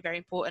often very, very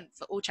important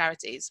for all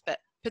charities, but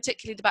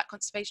particularly the Bat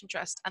Conservation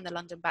Trust and the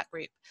London Bat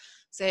Group.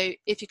 So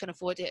if you can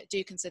afford it,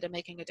 do consider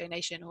making a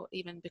donation or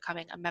even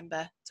becoming a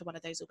member to one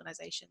of those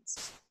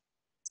organisations.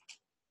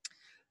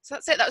 So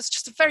that's it. That was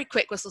just a very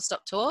quick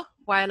whistle-stop tour,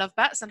 why I love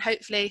bats, and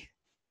hopefully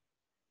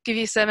give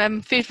you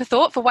some food for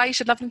thought for why you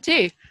should love them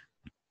too.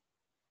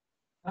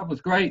 That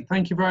was great.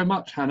 Thank you very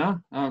much, Hannah.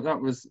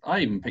 I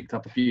even picked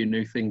up a few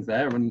new things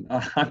there, and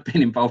I've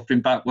been involved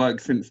in bat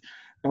work since,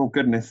 oh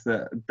goodness,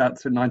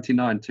 that's in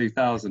 99,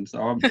 2000.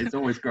 So it's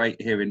always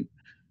great hearing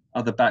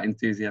other bat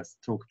enthusiasts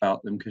talk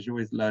about them, because you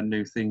always learn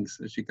new things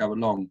as you go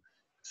along.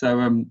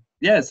 So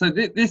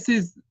this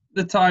is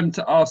the time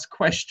to ask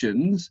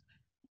questions.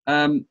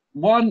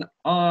 One,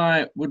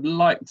 I would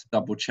like to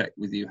double check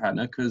with you,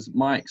 Hannah, because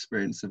my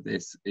experience of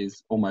this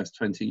is almost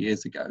 20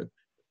 years ago.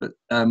 But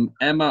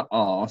Emma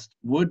asked,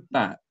 would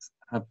bats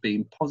have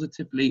been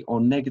positively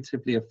or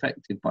negatively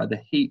affected by the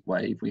heat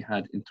wave we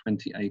had in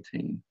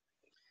 2018?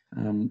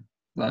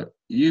 So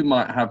you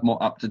might have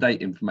more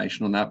up-to-date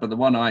information on that, but the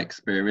one I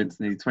experienced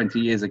nearly 20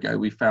 years ago,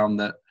 we found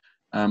that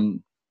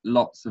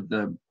lots of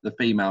the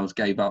females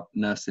gave up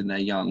nursing their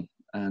young,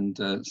 and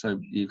so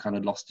you kind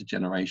of lost a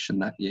generation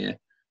that year.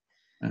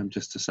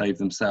 Just to save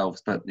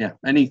themselves. But yeah,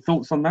 any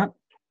thoughts on that?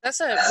 That's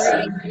a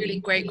really, really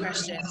great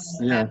question.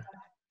 Yeah.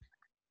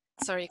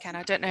 Sorry, Ken,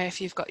 I don't know if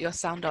you've got your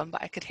sound on,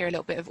 but I could hear a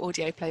little bit of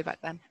audio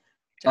playback then.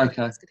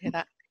 Okay. Could hear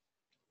that.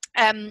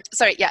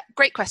 Sorry, yeah,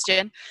 great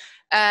question.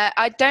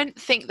 I don't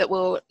think that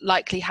we'll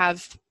likely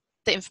have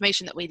the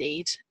information that we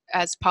need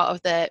as part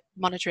of the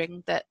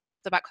monitoring that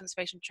the Bat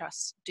Conservation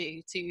Trust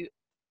do to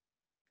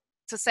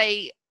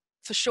say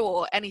for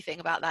sure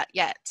anything about that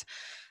yet.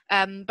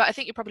 But I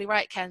think you're probably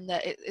right, Ken,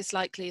 that it's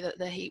likely that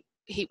the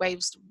heat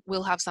waves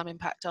will have some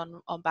impact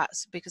on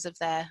bats because of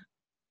the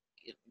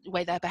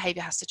way their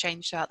behaviour has to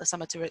change throughout the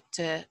summer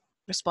to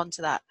respond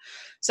to that.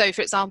 So,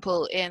 for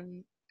example,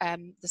 in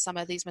the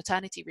summer, these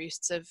maternity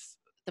roosts of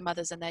the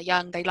mothers and their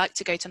young, they like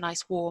to go to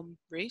nice warm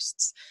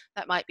roosts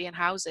that might be in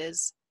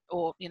houses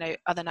or, you know,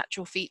 other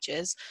natural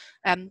features,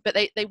 but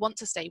they want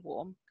to stay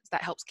warm because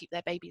that helps keep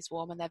their babies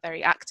warm and they're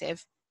very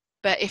active.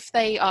 But if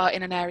they are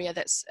in an area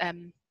that's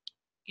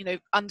you know,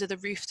 under the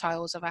roof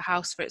tiles of a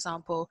house, for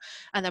example,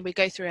 and then we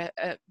go through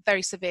a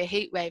very severe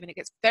heat wave and it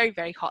gets very,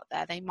 very hot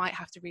there, they might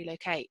have to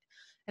relocate.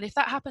 And if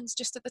that happens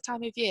just at the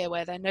time of year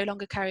where they're no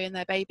longer carrying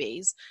their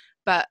babies,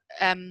 but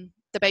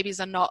the babies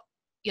are not,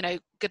 you know,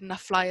 good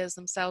enough flyers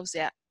themselves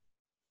yet,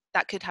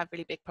 that could have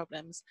really big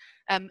problems.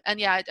 And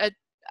yeah,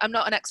 I'm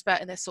not an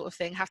expert in this sort of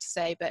thing, I have to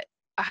say, but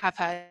I have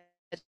heard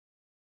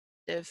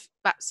of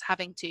bats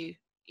having to,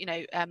 you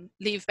know,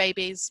 leave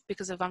babies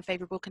because of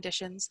unfavourable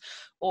conditions,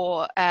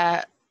 or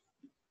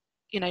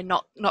you know,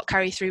 not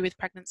carry through with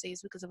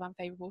pregnancies because of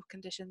unfavourable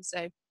conditions.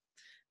 So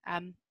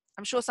I'm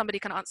sure somebody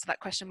can answer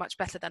that question much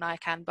better than I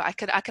can, but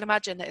I can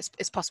imagine that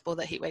it's possible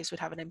that heat waves would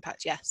have an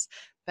impact, yes.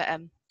 But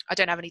I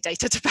don't have any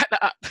data to back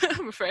that up,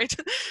 I'm afraid.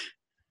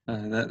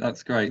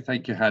 That's great.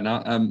 Thank you,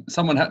 Hannah.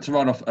 Someone had to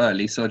run off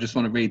early, so I just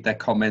want to read their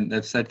comment.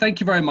 They've said, thank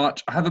you very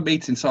much. I have a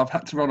meeting, so I've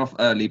had to run off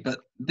early, but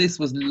this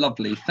was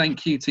lovely.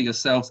 Thank you to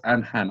yourselves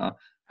and Hannah.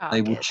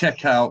 They will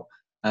check out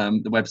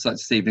the website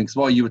this evening, because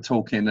while you were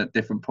talking at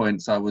different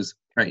points, I was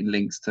creating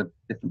links to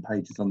different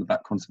pages on the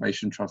Bat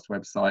Conservation Trust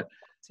website.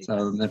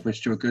 So they've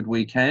wished you a good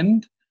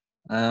weekend.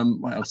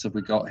 What else have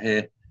we got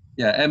here?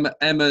 Yeah,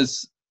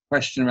 Emma's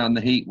question around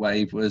the heat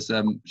wave was,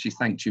 she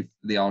thanked you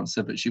for the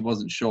answer, but she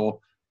wasn't sure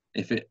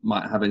if it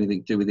might have anything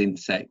to do with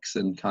insects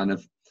and kind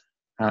of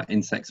how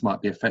insects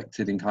might be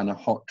affected in kind of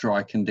hot,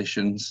 dry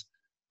conditions.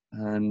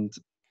 And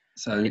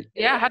so...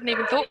 Yeah, I hadn't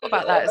even thought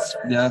about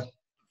that.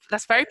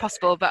 That's very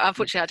possible, but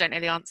unfortunately I don't know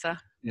the answer.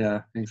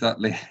 Yeah,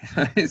 exactly.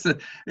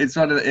 It's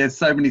one of there's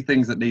so many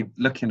things that need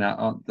looking at,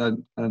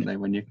 don't they,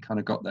 when you kind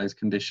of got those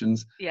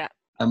conditions. Yeah.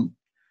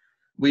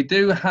 We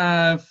do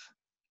have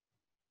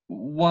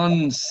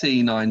one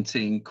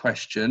C19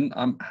 question.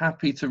 I'm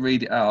happy to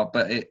read it out,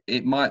 but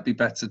it might be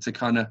better to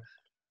kind of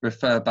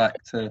refer back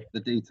to the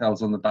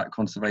details on the Bat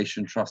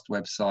Conservation Trust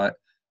website.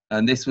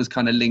 And this was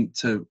kind of linked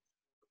to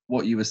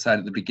what you were saying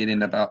at the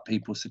beginning about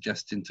people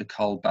suggesting to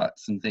cull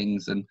bats and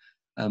things, and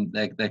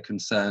they're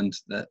concerned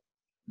that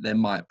there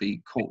might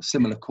be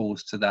similar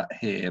calls to that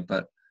here.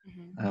 But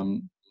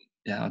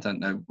yeah, I don't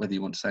know whether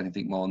you want to say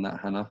anything more on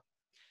that, Hannah.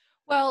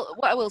 Well,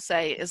 what I will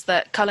say is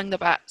that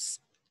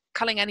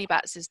culling any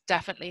bats is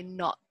definitely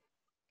not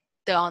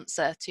the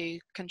answer to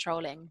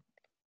controlling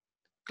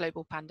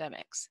global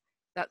pandemics.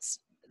 That's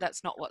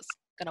not what's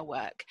going to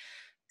work.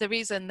 The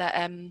reason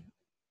that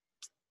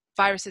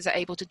viruses are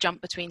able to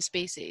jump between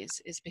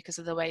species is because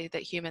of the way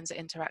that humans are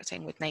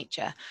interacting with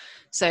nature.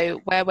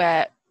 So where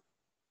we're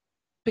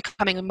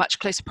becoming in much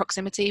closer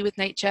proximity with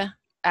nature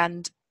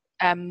and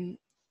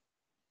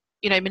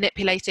you know,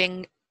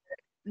 manipulating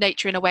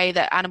nature in a way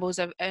that animals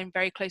are in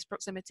very close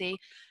proximity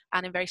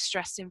and in very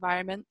stressed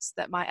environments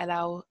that might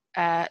allow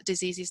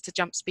diseases to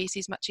jump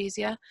species much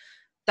easier.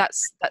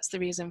 That's the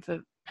reason for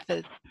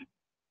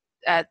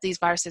these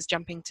viruses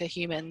jumping to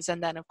humans.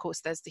 And then of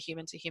course there's the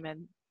human to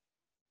human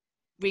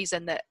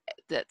reason that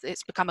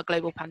it's become a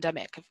global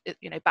pandemic.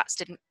 You know, bats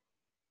didn't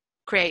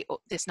create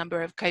this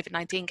number of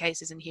COVID-19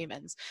 cases in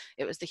humans.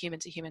 It was the human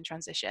to human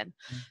transition.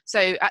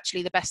 So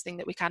actually the best thing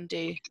that we can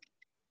do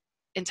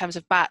in terms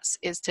of bats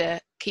is to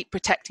keep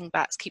protecting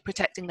bats, keep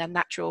protecting their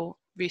natural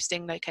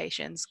roosting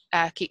locations,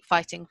 keep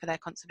fighting for their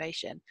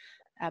conservation.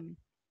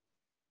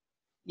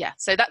 Yeah,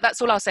 so that's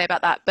all I'll say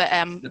about that,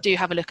 but do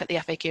have a look at the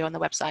FAQ on the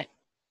website.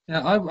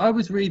 Yeah, I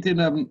was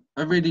reading I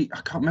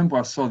can't remember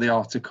where I saw the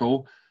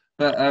article,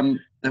 but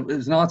there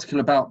was an article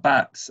about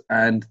bats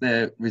and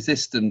their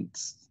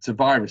resistance to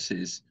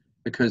viruses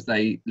because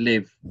they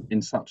live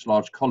in such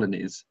large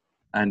colonies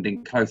and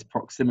in close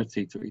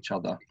proximity to each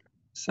other.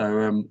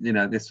 So, you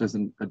know, this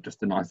wasn't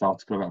just a nice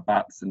article about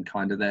bats and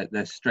kind of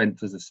their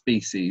strength as a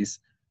species.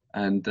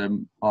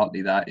 And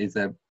partly that is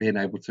they're being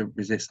able to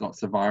resist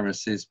lots of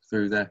viruses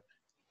through their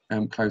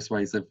close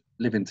ways of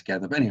living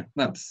together. But anyway,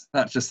 that's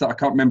just, I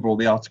can't remember all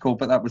the article,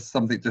 but that was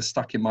something just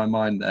stuck in my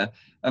mind there.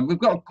 We've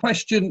got a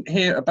question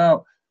here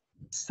about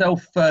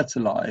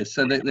self-fertilise.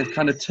 So there's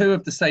kind of two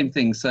of the same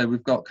thing. So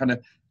we've got kind of,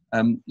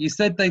 you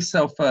said they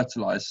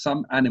self-fertilise.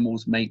 Some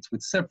animals mate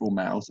with several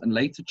males and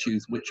later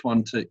choose which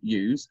one to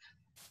use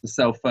to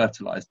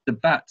self-fertilise. Do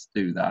bats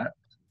do that?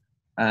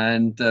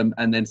 And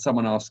then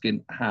someone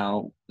asking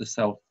how the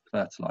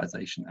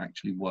self-fertilisation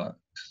actually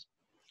works.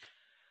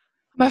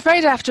 I'm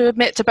afraid I have to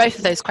admit to both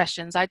of those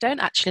questions. I don't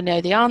actually know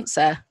the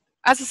answer.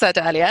 As I said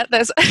earlier,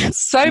 there's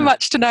so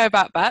much to know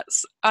about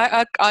bats.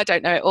 I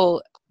don't know it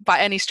all. by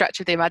any stretch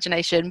of the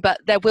imagination, but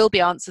there will be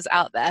answers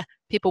out there.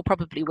 People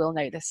probably will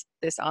know this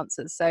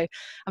answers. So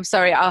I'm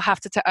sorry, I have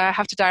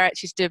to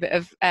direct you to do a bit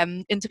of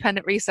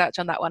independent research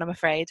on that one, I'm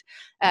afraid.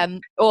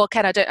 Or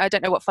Ken, I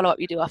don't know what follow up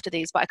you do after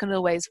these, but I can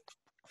always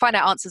find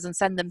out answers and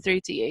send them through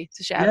to you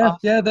to share.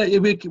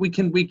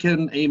 We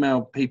can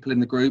email people in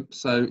the group.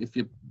 So if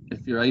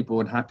you're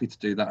able and happy to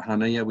do that,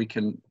 Hannah, we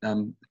can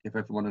give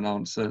everyone an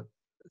answer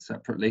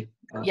separately.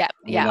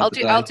 I'll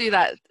do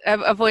that.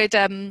 Avoid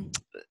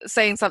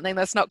saying something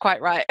that's not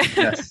quite right.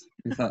 Yes,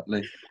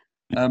 exactly.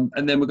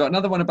 And then we've got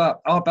another one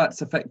about, are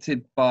bats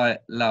affected by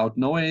loud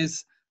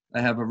noise?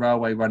 They have a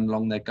railway run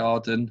along their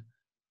garden,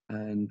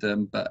 and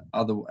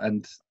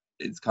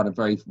it's kind of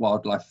very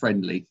wildlife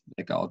friendly,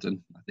 their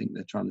garden. I think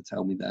they're trying to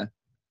tell me there.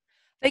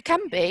 They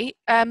can be.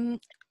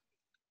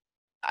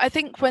 I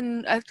think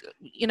when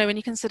when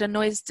you consider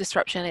noise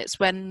disruption, it's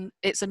when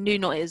it's a new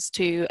noise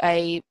to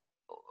a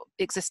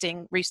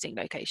existing roosting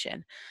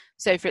location.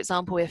 So for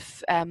example,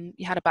 if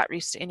you had a bat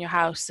roost in your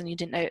house and you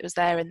didn't know it was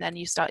there, and then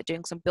you started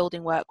doing some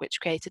building work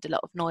which created a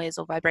lot of noise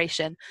or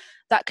vibration,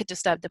 that could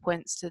disturb the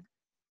points to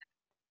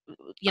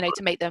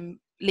make them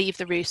leave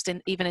the roost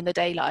even in the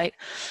daylight.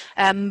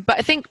 But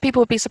I think people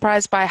would be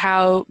surprised by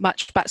how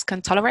much bats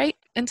can tolerate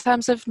in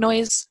terms of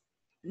noise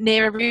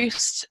near a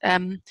roost.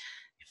 You've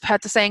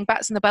heard the saying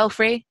bats in the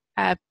belfry.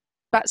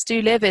 Bats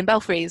do live in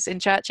belfries in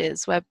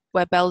churches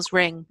where bells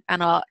ring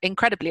and are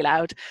incredibly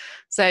loud.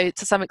 So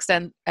to some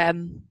extent, I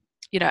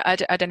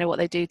don't know what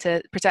they do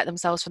to protect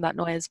themselves from that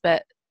noise,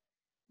 but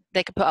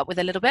they could put up with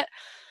a little bit.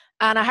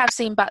 And I have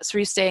seen bats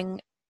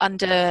roosting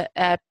under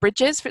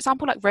bridges, for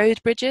example, like road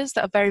bridges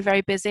that are very,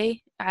 very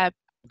busy,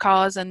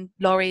 cars and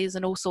lorries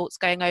and all sorts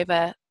going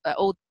over at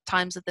all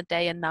times of the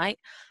day and night.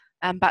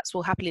 And bats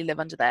will happily live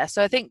under there.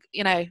 So I think,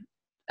 they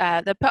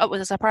put up with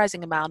a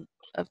surprising amount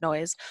of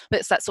noise, but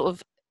it's that sort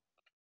of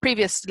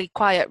previously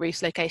quiet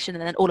roost location,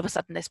 and then all of a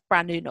sudden this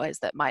brand new noise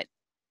that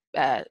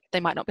they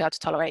might not be able to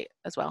tolerate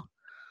as well.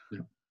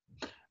 Yeah.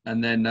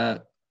 And then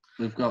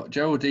we've got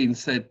Geraldine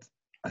said,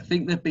 I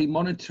think they've been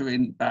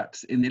monitoring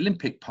bats in the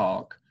Olympic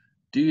Park.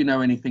 Do you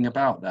know anything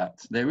about that?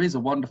 There is a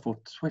wonderful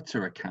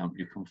Twitter account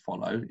you can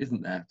follow,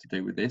 isn't there, to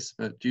do with this,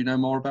 but do you know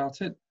more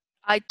about it?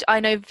 I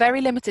know very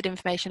limited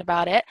information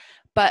about it,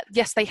 but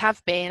yes, they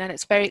have been, and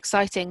it's very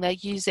exciting. They're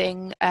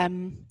using,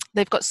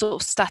 they've got sort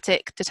of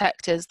static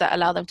detectors that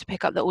allow them to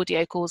pick up the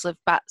audio calls of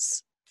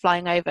bats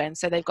flying over, and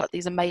so they've got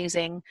these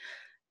amazing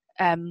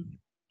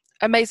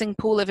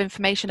pool of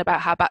information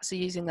about how bats are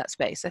using that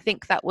space. I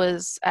think that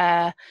was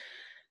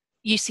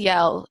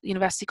UCL,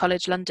 University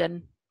College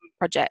London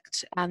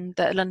project, and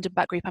the London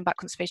Bat Group and Bat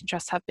Conservation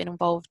Trust have been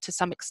involved to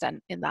some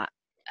extent in that.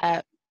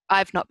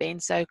 I've not been,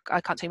 so I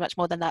can't tell you much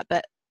more than that,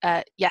 but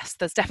yes,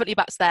 there's definitely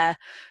bats there,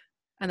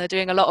 and they're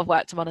doing a lot of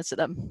work to monitor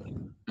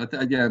them. I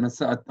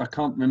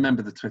can't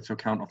remember the Twitter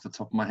account off the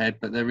top of my head,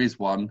 but there is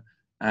one,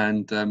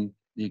 and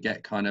you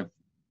get kind of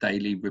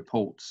daily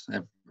reports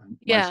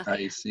most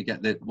days. You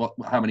get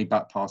how many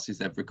bat passes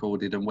they've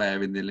recorded and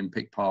where in the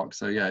Olympic Park.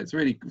 So yeah, it's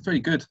really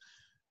good.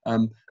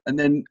 And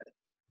then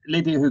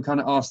Lydia, who kind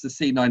of asked the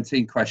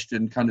C19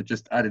 question, kind of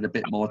just added a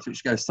bit more to it.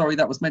 She goes, sorry,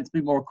 that was meant to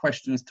be more a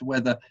question as to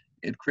whether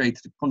it had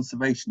created a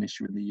conservation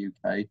issue in the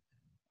UK.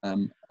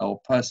 Or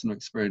personal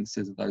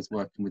experiences of those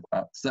working with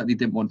bats. Certainly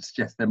didn't want to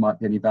suggest there might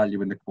be any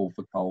value in the call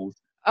for coals.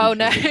 Oh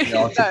no,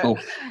 no. So,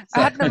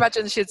 I hadn't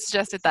imagined she'd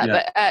suggested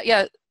that.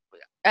 Yeah.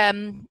 But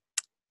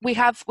we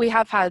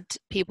have had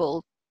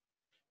people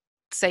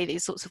say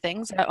these sorts of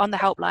things on the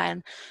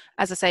helpline.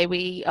 As I say,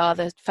 we are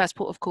the first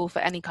port of call for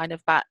any kind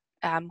of bat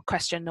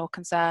question or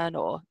concern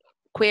or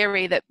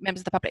query that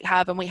members of the public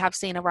have, and we have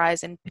seen a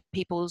rise in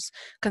people's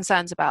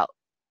concerns about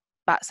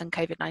bats and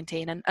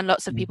COVID-19, and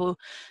lots of people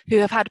who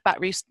have had bat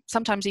roost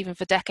sometimes even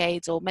for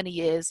decades or many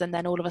years, and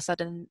then all of a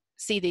sudden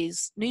see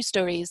these news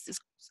stories,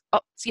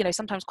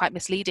 sometimes quite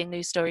misleading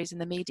news stories in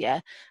the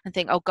media, and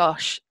think, oh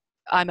gosh,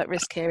 I'm at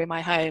risk here in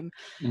my home.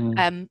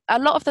 A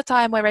lot of the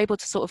time we're able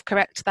to sort of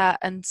correct that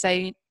and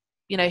say,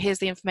 here's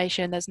the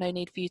information, there's no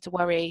need for you to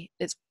worry,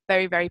 it's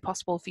very, very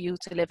possible for you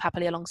to live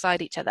happily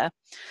alongside each other.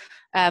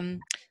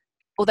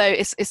 Although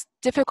it's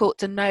difficult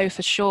to know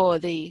for sure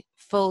the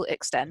full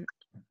extent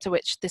to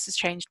which this has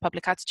changed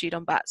public attitude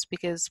on bats,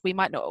 because we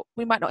might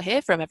not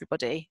hear from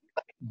everybody,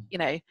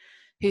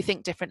 who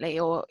think differently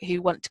or who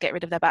want to get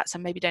rid of their bats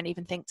and maybe don't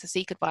even think to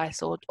seek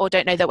advice or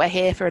don't know that we're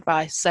here for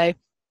advice. So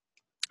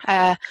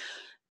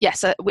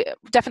yes, we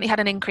definitely had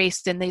an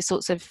increase in these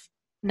sorts of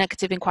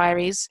negative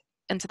inquiries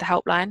into the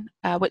helpline,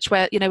 which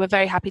we're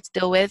very happy to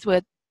deal with. We'll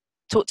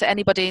talk to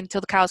anybody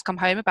until the cows come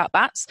home about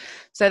bats,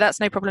 so that's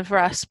no problem for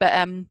us.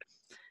 But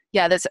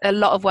there's a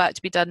lot of work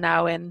to be done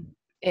now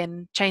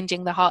in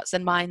changing the hearts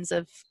and minds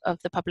of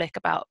the public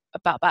about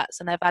bats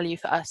and their value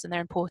for us and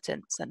their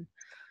importance, and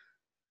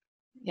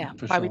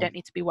why we don't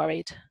need to be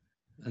worried.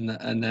 And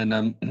then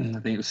I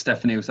think it was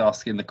Stephanie was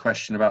asking the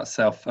question about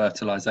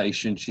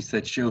self-fertilization. She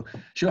said she'll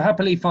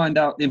happily find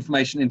out the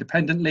information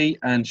independently,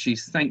 and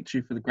she's thanked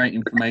you for the great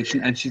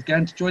information, and she's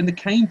going to join the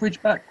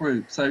Cambridge Bat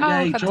Group. So yay,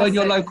 fantastic. Join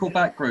your local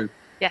bat group.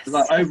 Yes. There's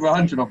like over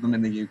 100 of them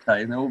in the UK,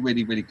 and they're all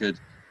really, really good.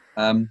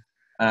 And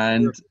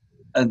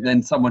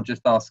then someone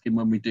just asking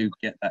when we do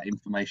get that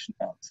information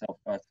about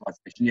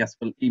self-fertilisation. Yes,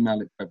 we'll email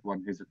it to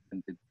everyone who's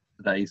attended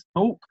today's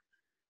talk,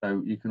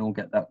 so you can all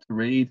get that to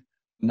read.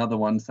 Another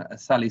one,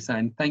 Sally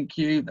saying, thank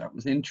you, that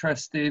was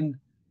interesting.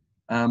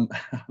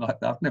 Like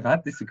that, I've never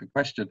had this, a good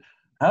question.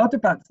 How do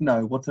bats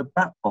know what a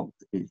bat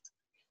box is?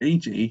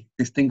 E.g.,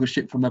 distinguish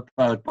it from a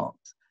bird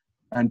box,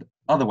 and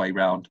other way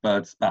round,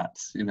 birds,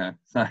 bats, you know.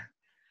 So,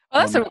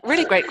 well, that's a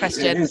really great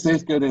question.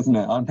 It's good, isn't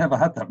it? I've never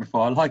had that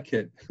before. I like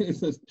it.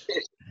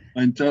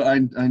 I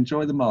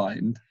enjoy the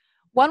mind.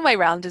 One way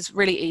round is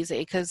really easy,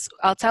 because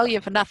I'll tell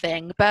you for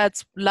nothing,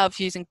 birds love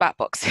using bat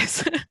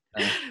boxes.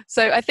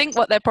 So I think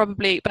what they're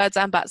probably, birds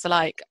and bats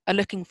alike, are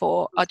looking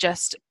for are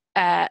just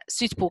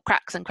suitable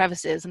cracks and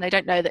crevices, and they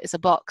don't know that it's a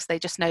box. They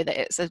just know that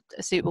it's a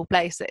suitable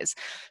place, that it's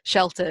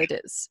sheltered,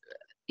 it's,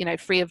 you know,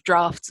 free of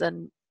drafts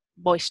and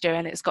moisture,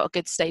 and it's got a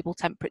good stable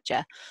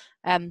temperature.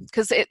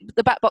 Because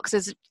the bat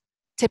boxes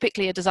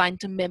typically are designed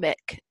to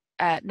mimic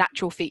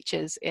natural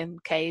features in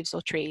caves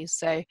or trees.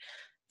 So,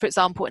 for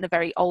example, in a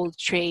very old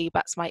tree,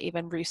 bats might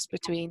even roost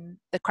between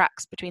the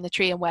cracks between the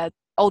tree and where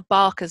old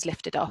bark has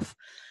lifted off.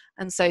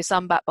 And so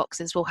some bat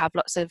boxes will have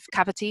lots of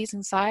cavities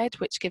inside,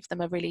 which give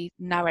them a really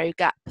narrow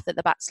gap that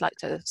the bats like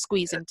to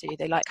squeeze into.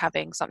 They like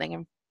having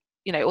something,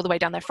 you know, all the way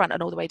down their front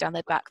and all the way down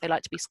their back. They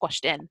like to be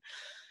squashed in.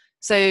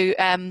 So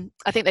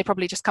I think they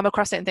probably just come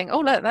across it and think, oh,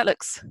 look, that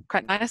looks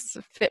quite nice.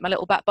 Fit my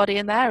little bat body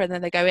in there, and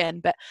then they go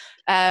in. But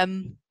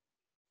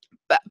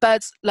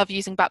birds love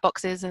using bat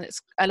boxes, and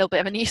it's a little bit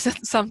of a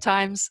nuisance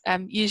sometimes.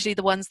 Usually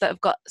the ones that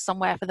have got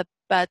somewhere for the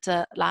bird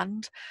to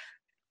land,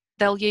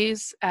 they'll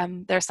use.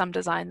 There are some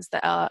designs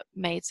that are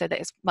made so that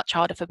it's much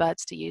harder for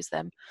birds to use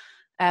them.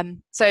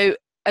 So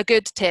a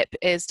good tip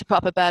is to put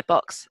up a bird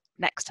box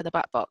next to the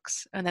bat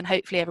box, and then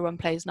hopefully everyone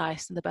plays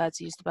nice and the birds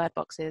use the bird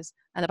boxes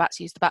and the bats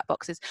use the bat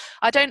boxes.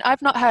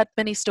 I've not heard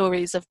many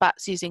stories of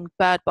bats using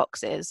bird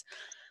boxes.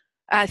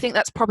 I think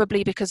that's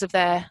probably because of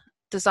their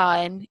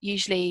design.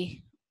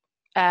 Usually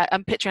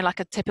I'm picturing like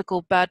a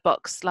typical bird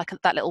box, like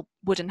that little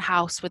wooden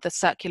house with a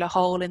circular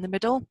hole in the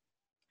middle.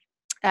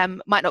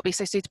 Might not be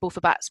so suitable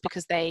for bats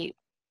because they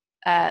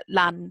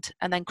land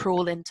and then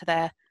crawl into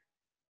their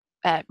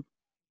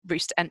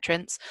roost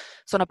entrance.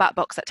 So on a bat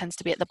box, that tends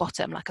to be at the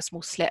bottom, like a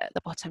small slit at the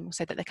bottom,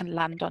 so that they can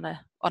land on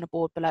a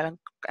board below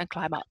and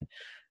climb up.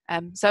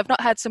 So I've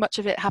not heard so much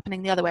of it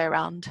happening the other way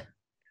around,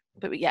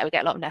 but yeah, we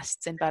get a lot of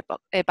nests in bat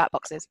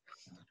boxes.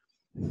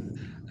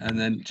 And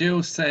then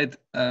Jill said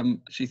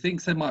she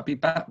thinks there might be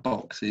bat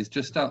boxes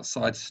just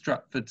outside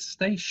Stratford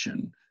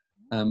Station.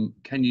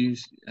 Can you?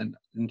 And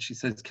she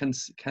says,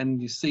 can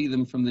you see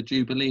them from the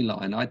Jubilee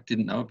line? I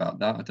didn't know about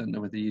that. I don't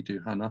know whether you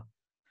do, Hannah.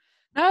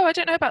 No, I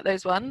don't know about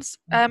those ones.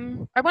 I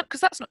went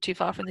because that's not too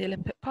far from the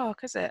Olympic Park,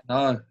 is it?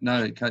 No,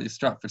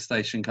 Stratford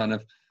Station kind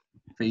of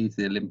feeds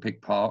the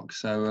Olympic Park,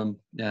 so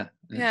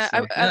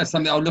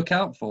something I'll look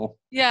out for.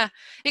 Yeah,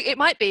 it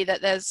might be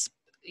that there's,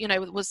 you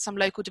know, was some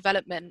local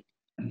development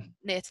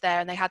near to there,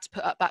 and they had to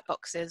put up bat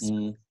boxes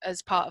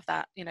as part of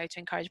that, you know, to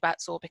encourage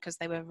bats, or because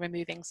they were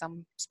removing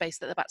some space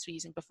that the bats were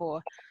using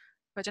before.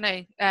 I don't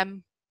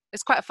know.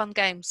 It's quite a fun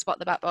game, spot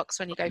the bat box,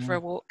 when you go for a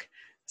walk,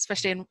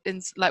 especially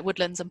in like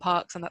woodlands and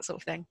parks and that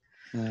sort of thing.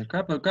 Yeah,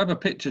 grab a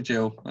picture,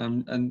 Jill,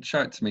 and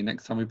show it to me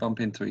next time we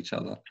bump into each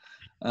other.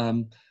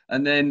 And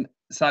then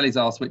Sally's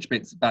asked which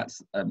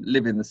bats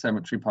live in the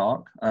cemetery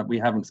park. We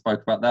haven't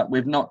spoke about that.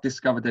 We've not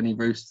discovered any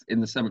roosts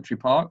in the cemetery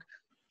park.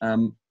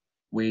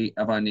 We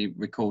have only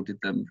recorded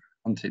them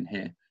hunting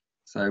here.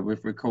 So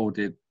we've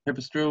recorded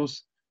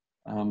pipistrelles,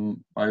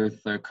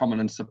 both common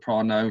and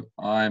soprano.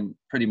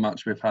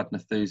 We've had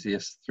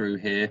Nethusias through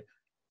here,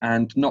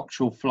 and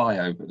nocturnal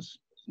flyovers,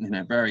 you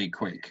know, very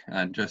quick,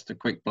 and just a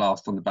quick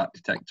blast on the bat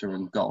detector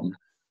and gone.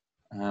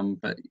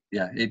 But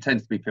yeah, it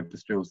tends to be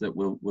pipistrelles that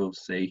we'll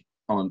see,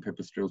 common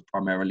pipistrelles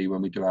primarily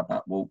when we do our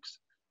bat walks.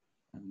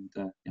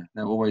 And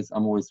I'm always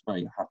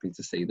very happy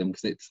to see them,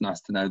 because it's nice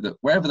to know that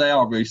wherever they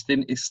are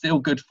roosting, it's still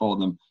good for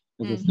them,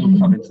 because they're still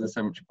coming to the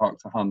cemetery park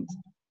to hunt.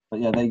 But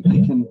yeah, they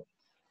can.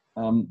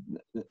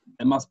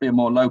 There must be a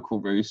more local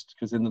roost,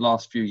 because in the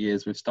last few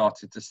years we've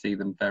started to see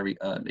them very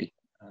early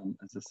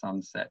as the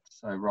sun sets.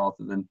 So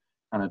rather than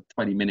kind of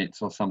 20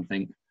 minutes or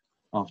something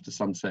after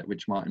sunset,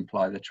 which might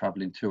imply they're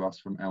travelling to us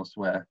from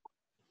elsewhere.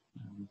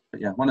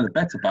 But yeah, one of the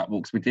better bat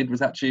walks we did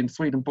was actually in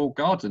Swedenborg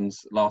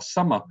Gardens last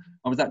summer.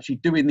 I was actually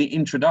doing the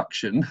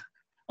introduction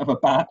of a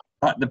bat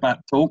at the bat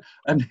talk,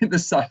 and in the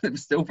sun, it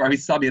was still very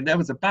sunny, and there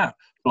was a bat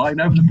flying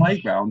over the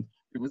playground.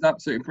 It was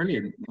absolutely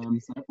brilliant.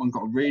 So everyone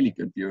got a really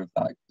good view of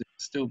that. It was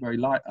still very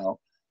light out.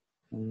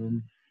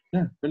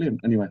 Yeah,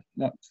 brilliant. Anyway,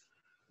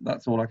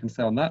 that's all I can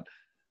say on that.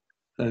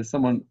 So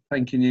someone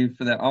thanking you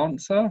for their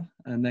answer,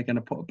 and they're going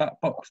to put a bat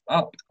box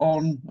up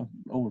on,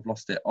 we've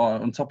lost it,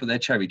 on top of their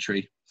cherry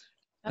tree.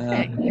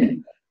 Okay.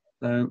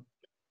 So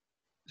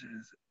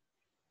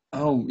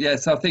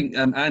I think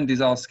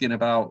Andy's asking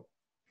about,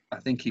 I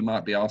think he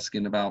might be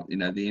asking about, you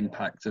know, the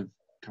impact of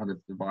kind of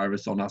the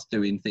virus on us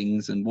doing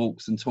things and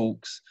walks and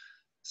talks.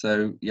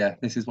 So yeah,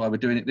 this is why we're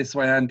doing it this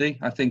way, Andy.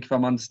 I think if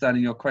I'm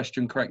understanding your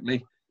question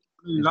correctly.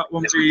 That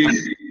one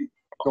be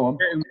Go on.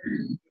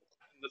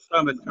 the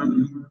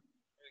cemetery.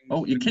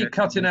 Oh, you keep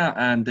cutting out,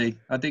 Andy.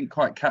 I didn't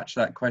quite catch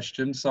that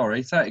question.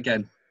 Sorry. Say it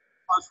again.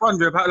 I was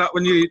wondering about that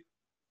when you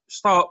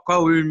start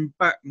going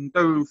back and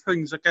doing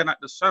things again at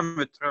the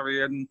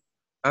cemetery, and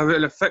how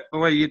it'll affect the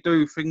way you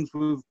do things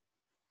with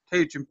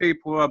teaching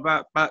people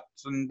about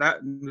bats and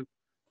that, and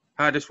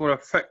how this will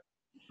affect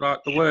like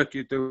the work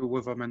you do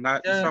with them and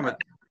that. Yeah.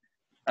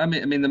 I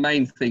mean, the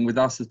main thing with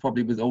us is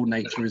probably with all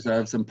nature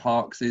reserves and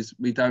parks is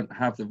we don't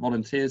have the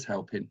volunteers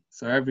helping.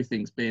 So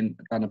everything's been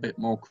done a bit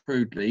more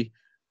crudely,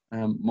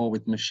 more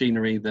with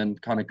machinery than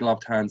kind of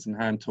gloved hands and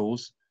hand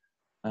tools.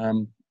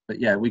 But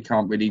yeah, we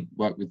can't really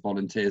work with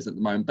volunteers at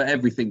the moment. But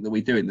everything that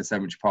we do in the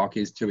cemetery park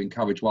is to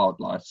encourage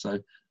wildlife, so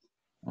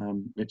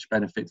which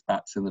benefits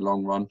bats in the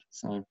long run.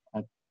 So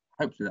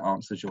hopefully that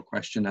answers your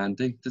question,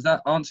 Andy. Does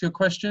that answer your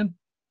question?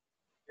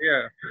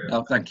 Yeah.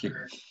 Oh, thank you.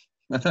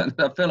 I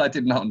feel I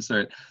didn't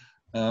answer it.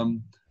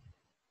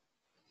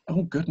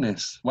 Oh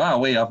goodness!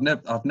 Wow,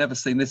 I've never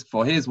seen this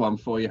before. Here's one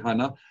for you,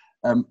 Hannah.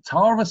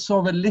 Tara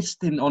saw a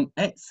listing on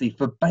Etsy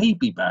for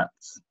baby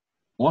bats.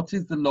 What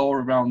is the law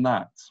around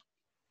that?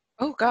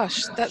 Oh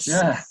gosh, that's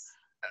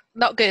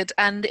not good.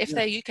 And if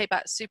they're UK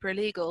bats, super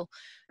illegal.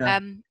 Yeah.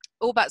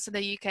 All bats in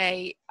the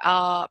UK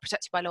are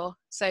protected by law,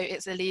 so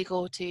it's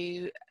illegal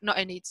to not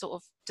only sort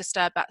of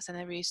disturb bats in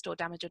their roost or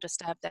damage or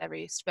disturb their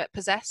roost, but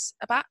possess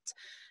a bat.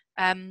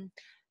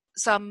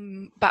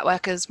 Some bat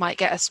workers might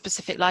get a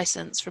specific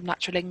license from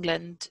Natural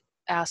England,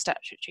 our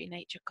statutory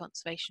nature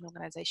conservation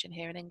organisation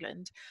here in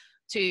England,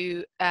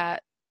 to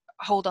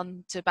hold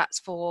on to bats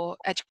for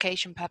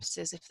education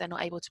purposes if they're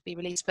not able to be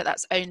released, but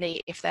that's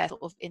only if they're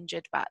sort of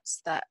injured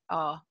bats that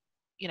are,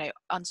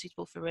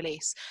 unsuitable for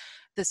release.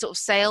 The sort of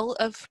sale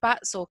of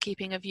bats or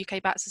keeping of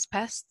UK bats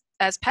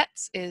as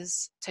pets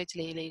is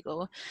totally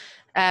illegal.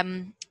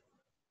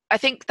 I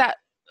think that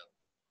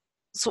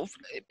sort of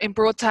in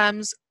broad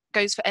terms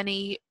goes for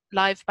any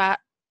wild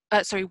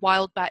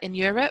bat in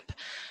Europe,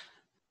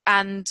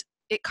 and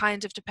it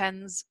kind of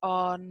depends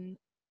on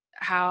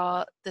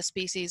how the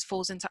species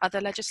falls into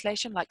other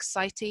legislation, like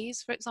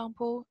CITES, for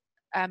example,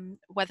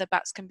 whether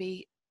bats can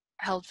be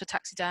held for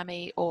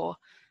taxidermy or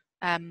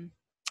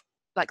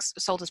like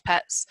sold as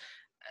pets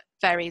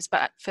varies,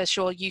 but for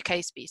sure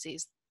UK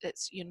species,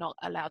 you're not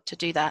allowed to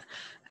do that.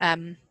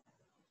 And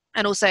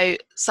also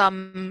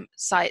some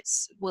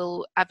sites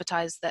will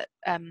advertise that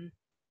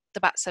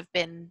the bats have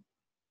been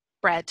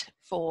bred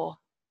for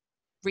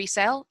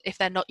resale if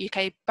they're not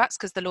UK bats,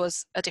 because the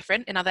laws are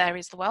different in other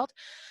areas of the world.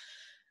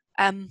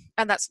 And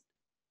that's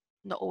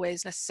not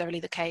always necessarily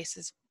the case.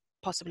 There's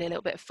possibly a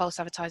little bit of false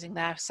advertising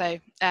there. So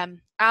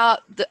our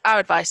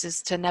advice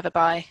is to never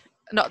buy.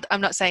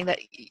 I'm not saying that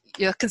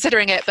you're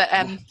considering it, but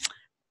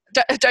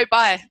don't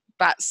buy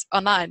bats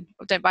online.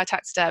 Or don't buy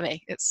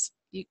taxidermy. It's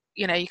you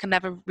can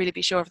never really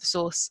be sure of the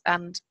source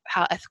and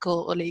how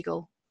ethical or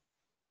legal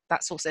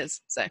that source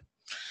is. So.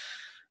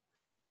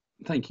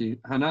 Thank you,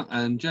 Hannah.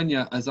 And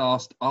Jenya has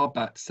asked, are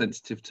bats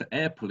sensitive to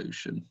air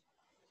pollution?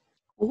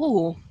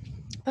 Oh,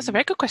 that's a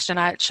very good question.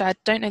 I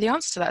don't know the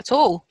answer to that at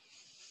all.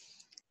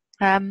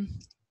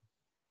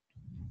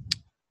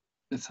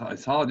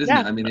 It's hard, isn't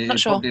it? I mean,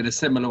 it's sure. probably in a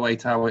similar way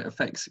to how it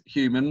affects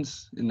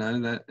humans.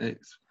 That I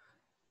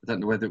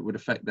don't know whether it would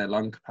affect their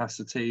lung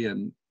capacity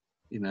and,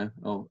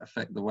 or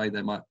affect the way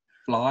they might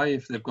fly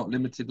if they've got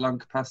limited lung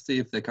capacity,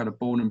 if they're kind of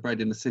born and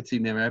bred in a city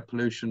near air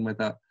pollution, whether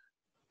that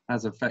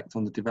has effect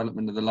on the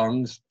development of the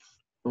lungs.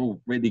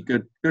 Oh, really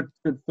good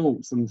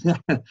thoughts. And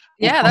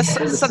yeah,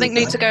 that's something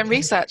new to go and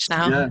research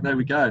now. Yeah, there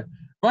we go.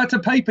 Write a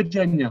paper,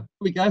 Jenya. Here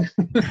we go.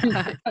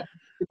 We're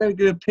going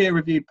to do a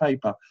peer-reviewed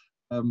paper.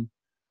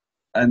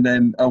 And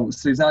then,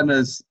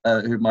 Susanna's,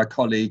 who my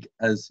colleague,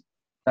 has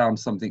found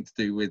something to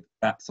do with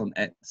bats on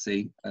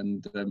Etsy,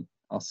 and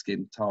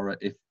asking Tara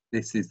if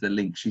this is the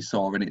link she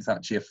saw, and it's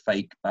actually a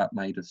fake bat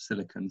made of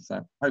silicone.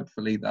 So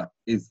hopefully that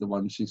is the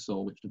one she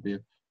saw, which would be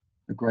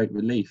a great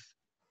relief.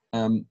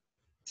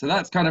 So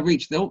that's kind of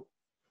reached the.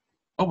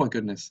 Oh my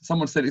goodness!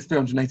 Someone said it's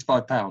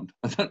 £385.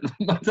 I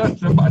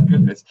don't know. My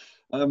goodness.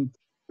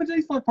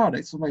 £385!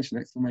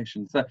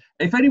 Exclamation! So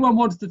if anyone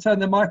wants to turn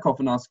their mic off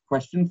and ask a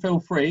question, feel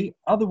free.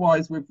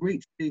 Otherwise, we've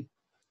reached the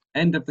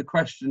end of the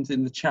questions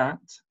in the chat.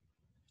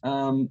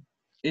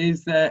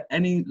 Is there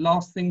any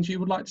last things you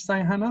would like to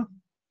say, Hannah?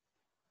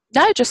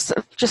 No, just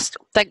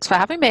thanks for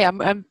having me.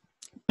 I'm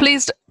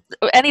pleased.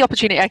 Any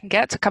opportunity I can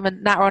get to come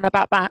and natter on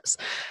about bats.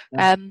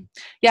 I'd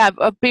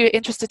be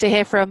interested to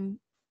hear from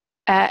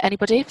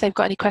anybody if they've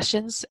got any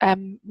questions.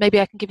 Maybe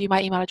I can give you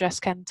my email address,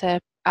 Ken, to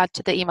add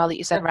to the email that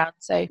you send around.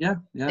 So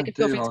they can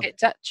feel free to get in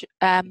touch.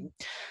 And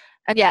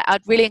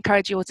I'd really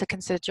encourage you all to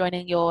consider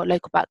joining your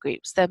local bat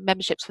groups. The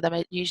memberships for them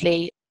are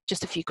usually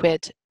just a few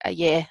quid a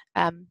year,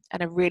 and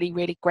a really,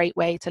 really great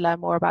way to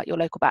learn more about your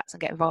local bats and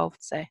get involved.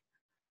 So,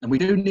 and we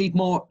do need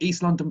more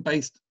East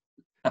London-based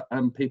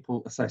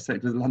people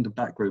associated with the London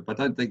Bat Group. I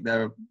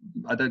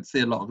don't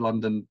see a lot of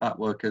London bat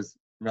workers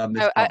around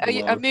this Oh, part of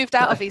the I world. moved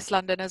out of East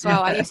London as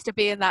well. I Yeah. used to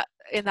be in that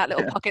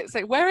little Yeah. pocket.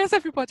 So where is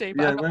everybody?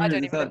 But Yeah, I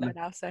don't even live exactly.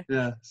 there now. So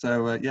Yeah,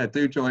 so yeah,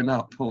 do join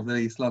up, all the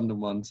East London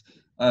ones.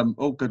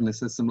 Oh goodness,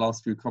 there's some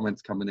last few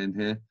comments coming in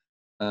here.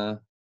 Yeah,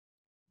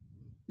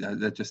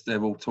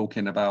 they're all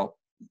talking about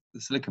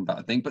the Silicon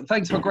Valley thing. But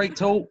thanks for a great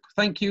talk.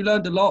 Thank you,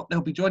 learned a lot.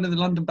 They'll be joining the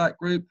London Back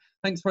group.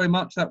 Thanks very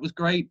much. That was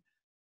great.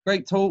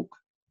 Great talk.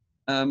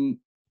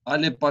 I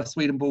live by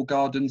Swedenborg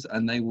Gardens,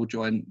 and they will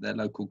join their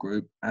local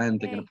group, and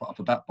they're going to put up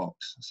a bat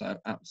box. So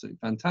absolutely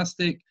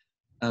fantastic.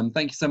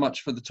 Thank you so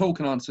much for the talk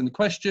and answering the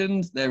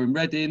questions. They're in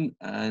Reading,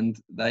 and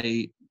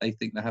they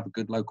think they have a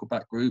good local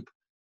bat group.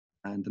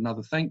 And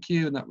another thank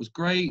you, and that was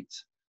great.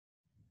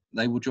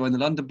 They will join the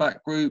London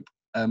Bat group.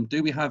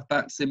 Do we have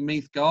bats in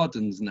Meath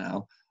Gardens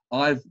now?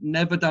 I've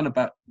never done a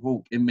bat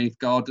walk in Meath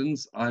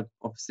Gardens. I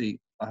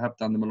have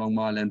done them along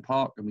Mile End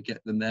Park, and we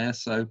get them there.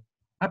 So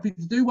happy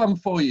to do one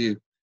for you.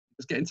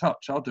 Just get in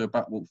touch. I'll do a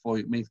bat walk for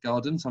you at Meath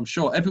Gardens. I'm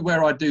sure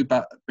everywhere I do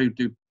bat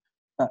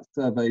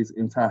surveys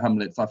in Tower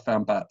Hamlets, I've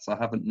found bats. I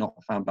haven't not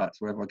found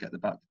bats wherever I get the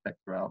bat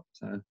detector out.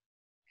 So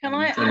Can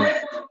I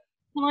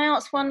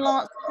ask one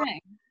last thing?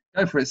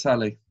 Go for it,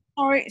 Sally.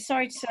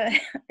 Sorry to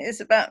say it's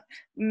about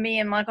me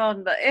and my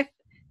garden, but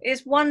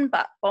is one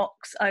bat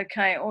box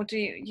okay, or do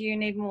you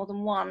need more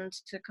than one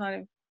to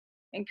kind of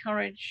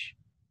encourage?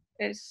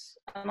 Is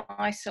an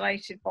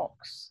isolated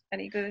box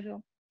any good?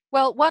 Or?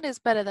 well, one is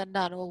better than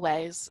none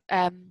always.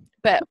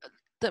 But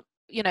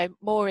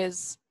more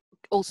is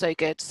also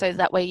good, so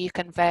that way you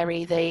can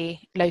vary the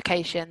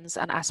locations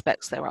and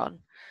aspects they're on.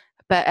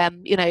 But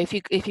if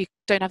you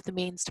don't have the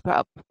means to put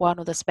up one,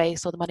 or the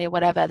space or the money or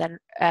whatever, then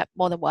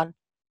more than one.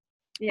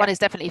 One is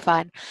definitely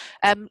fine.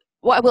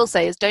 What I will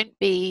say is, don't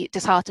be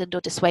disheartened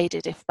or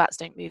dissuaded if bats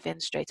don't move in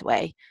straight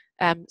away.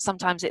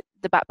 Sometimes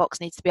the bat box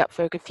needs to be up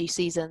for a good few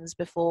seasons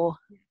before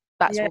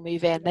bats will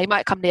move in. They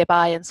might come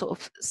nearby and sort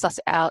of suss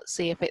it out,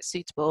 see if it's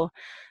suitable.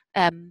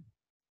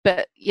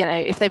 But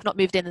if they've not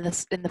moved in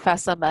the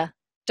first summer,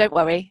 don't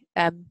worry.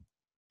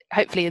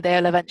 Hopefully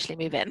they'll eventually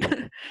move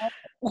in.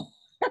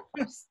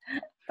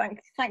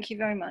 Thank you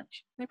very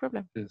much. No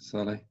problem. Yes,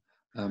 Sally.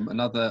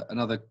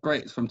 Another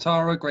great from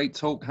Tara. Great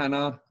talk,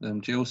 Hannah.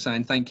 Jill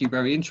saying thank you,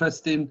 very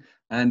interesting.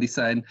 Andy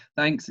saying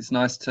thanks. It's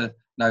nice to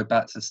know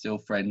bats are still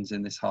friends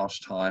in this harsh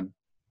time.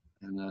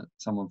 And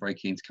someone very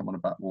keen to come on a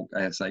bat walk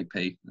ASAP,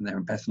 and they're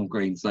in Bethnal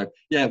Green. So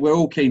yeah, we're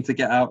all keen to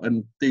get out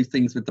and do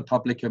things with the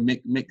public and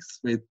mix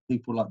with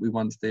people like we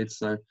once did.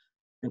 So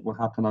it will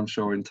happen, I'm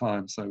sure, in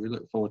time. So we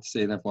look forward to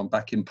seeing everyone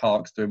back in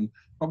parks doing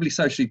probably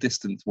socially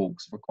distanced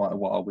walks for quite a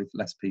while with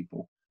less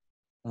people.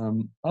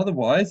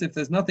 Otherwise, if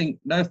there's no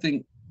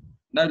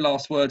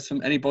last words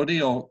from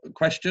anybody or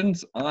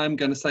questions, I'm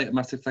going to say a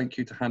massive thank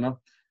you to Hannah.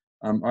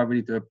 I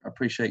really do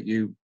appreciate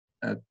you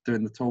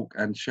doing the talk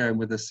and sharing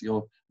with us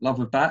your love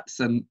of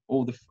bats and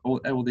all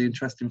the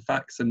interesting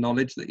facts and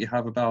knowledge that you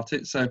have about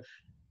it. So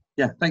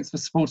yeah, thanks for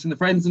supporting the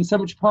friends and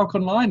Cemetery Park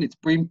Online. It's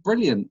been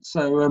brilliant.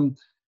 So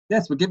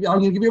yes, I'm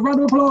going to give you a round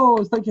of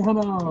applause. Thank you,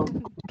 Hannah.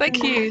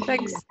 Thank you.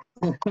 Thanks.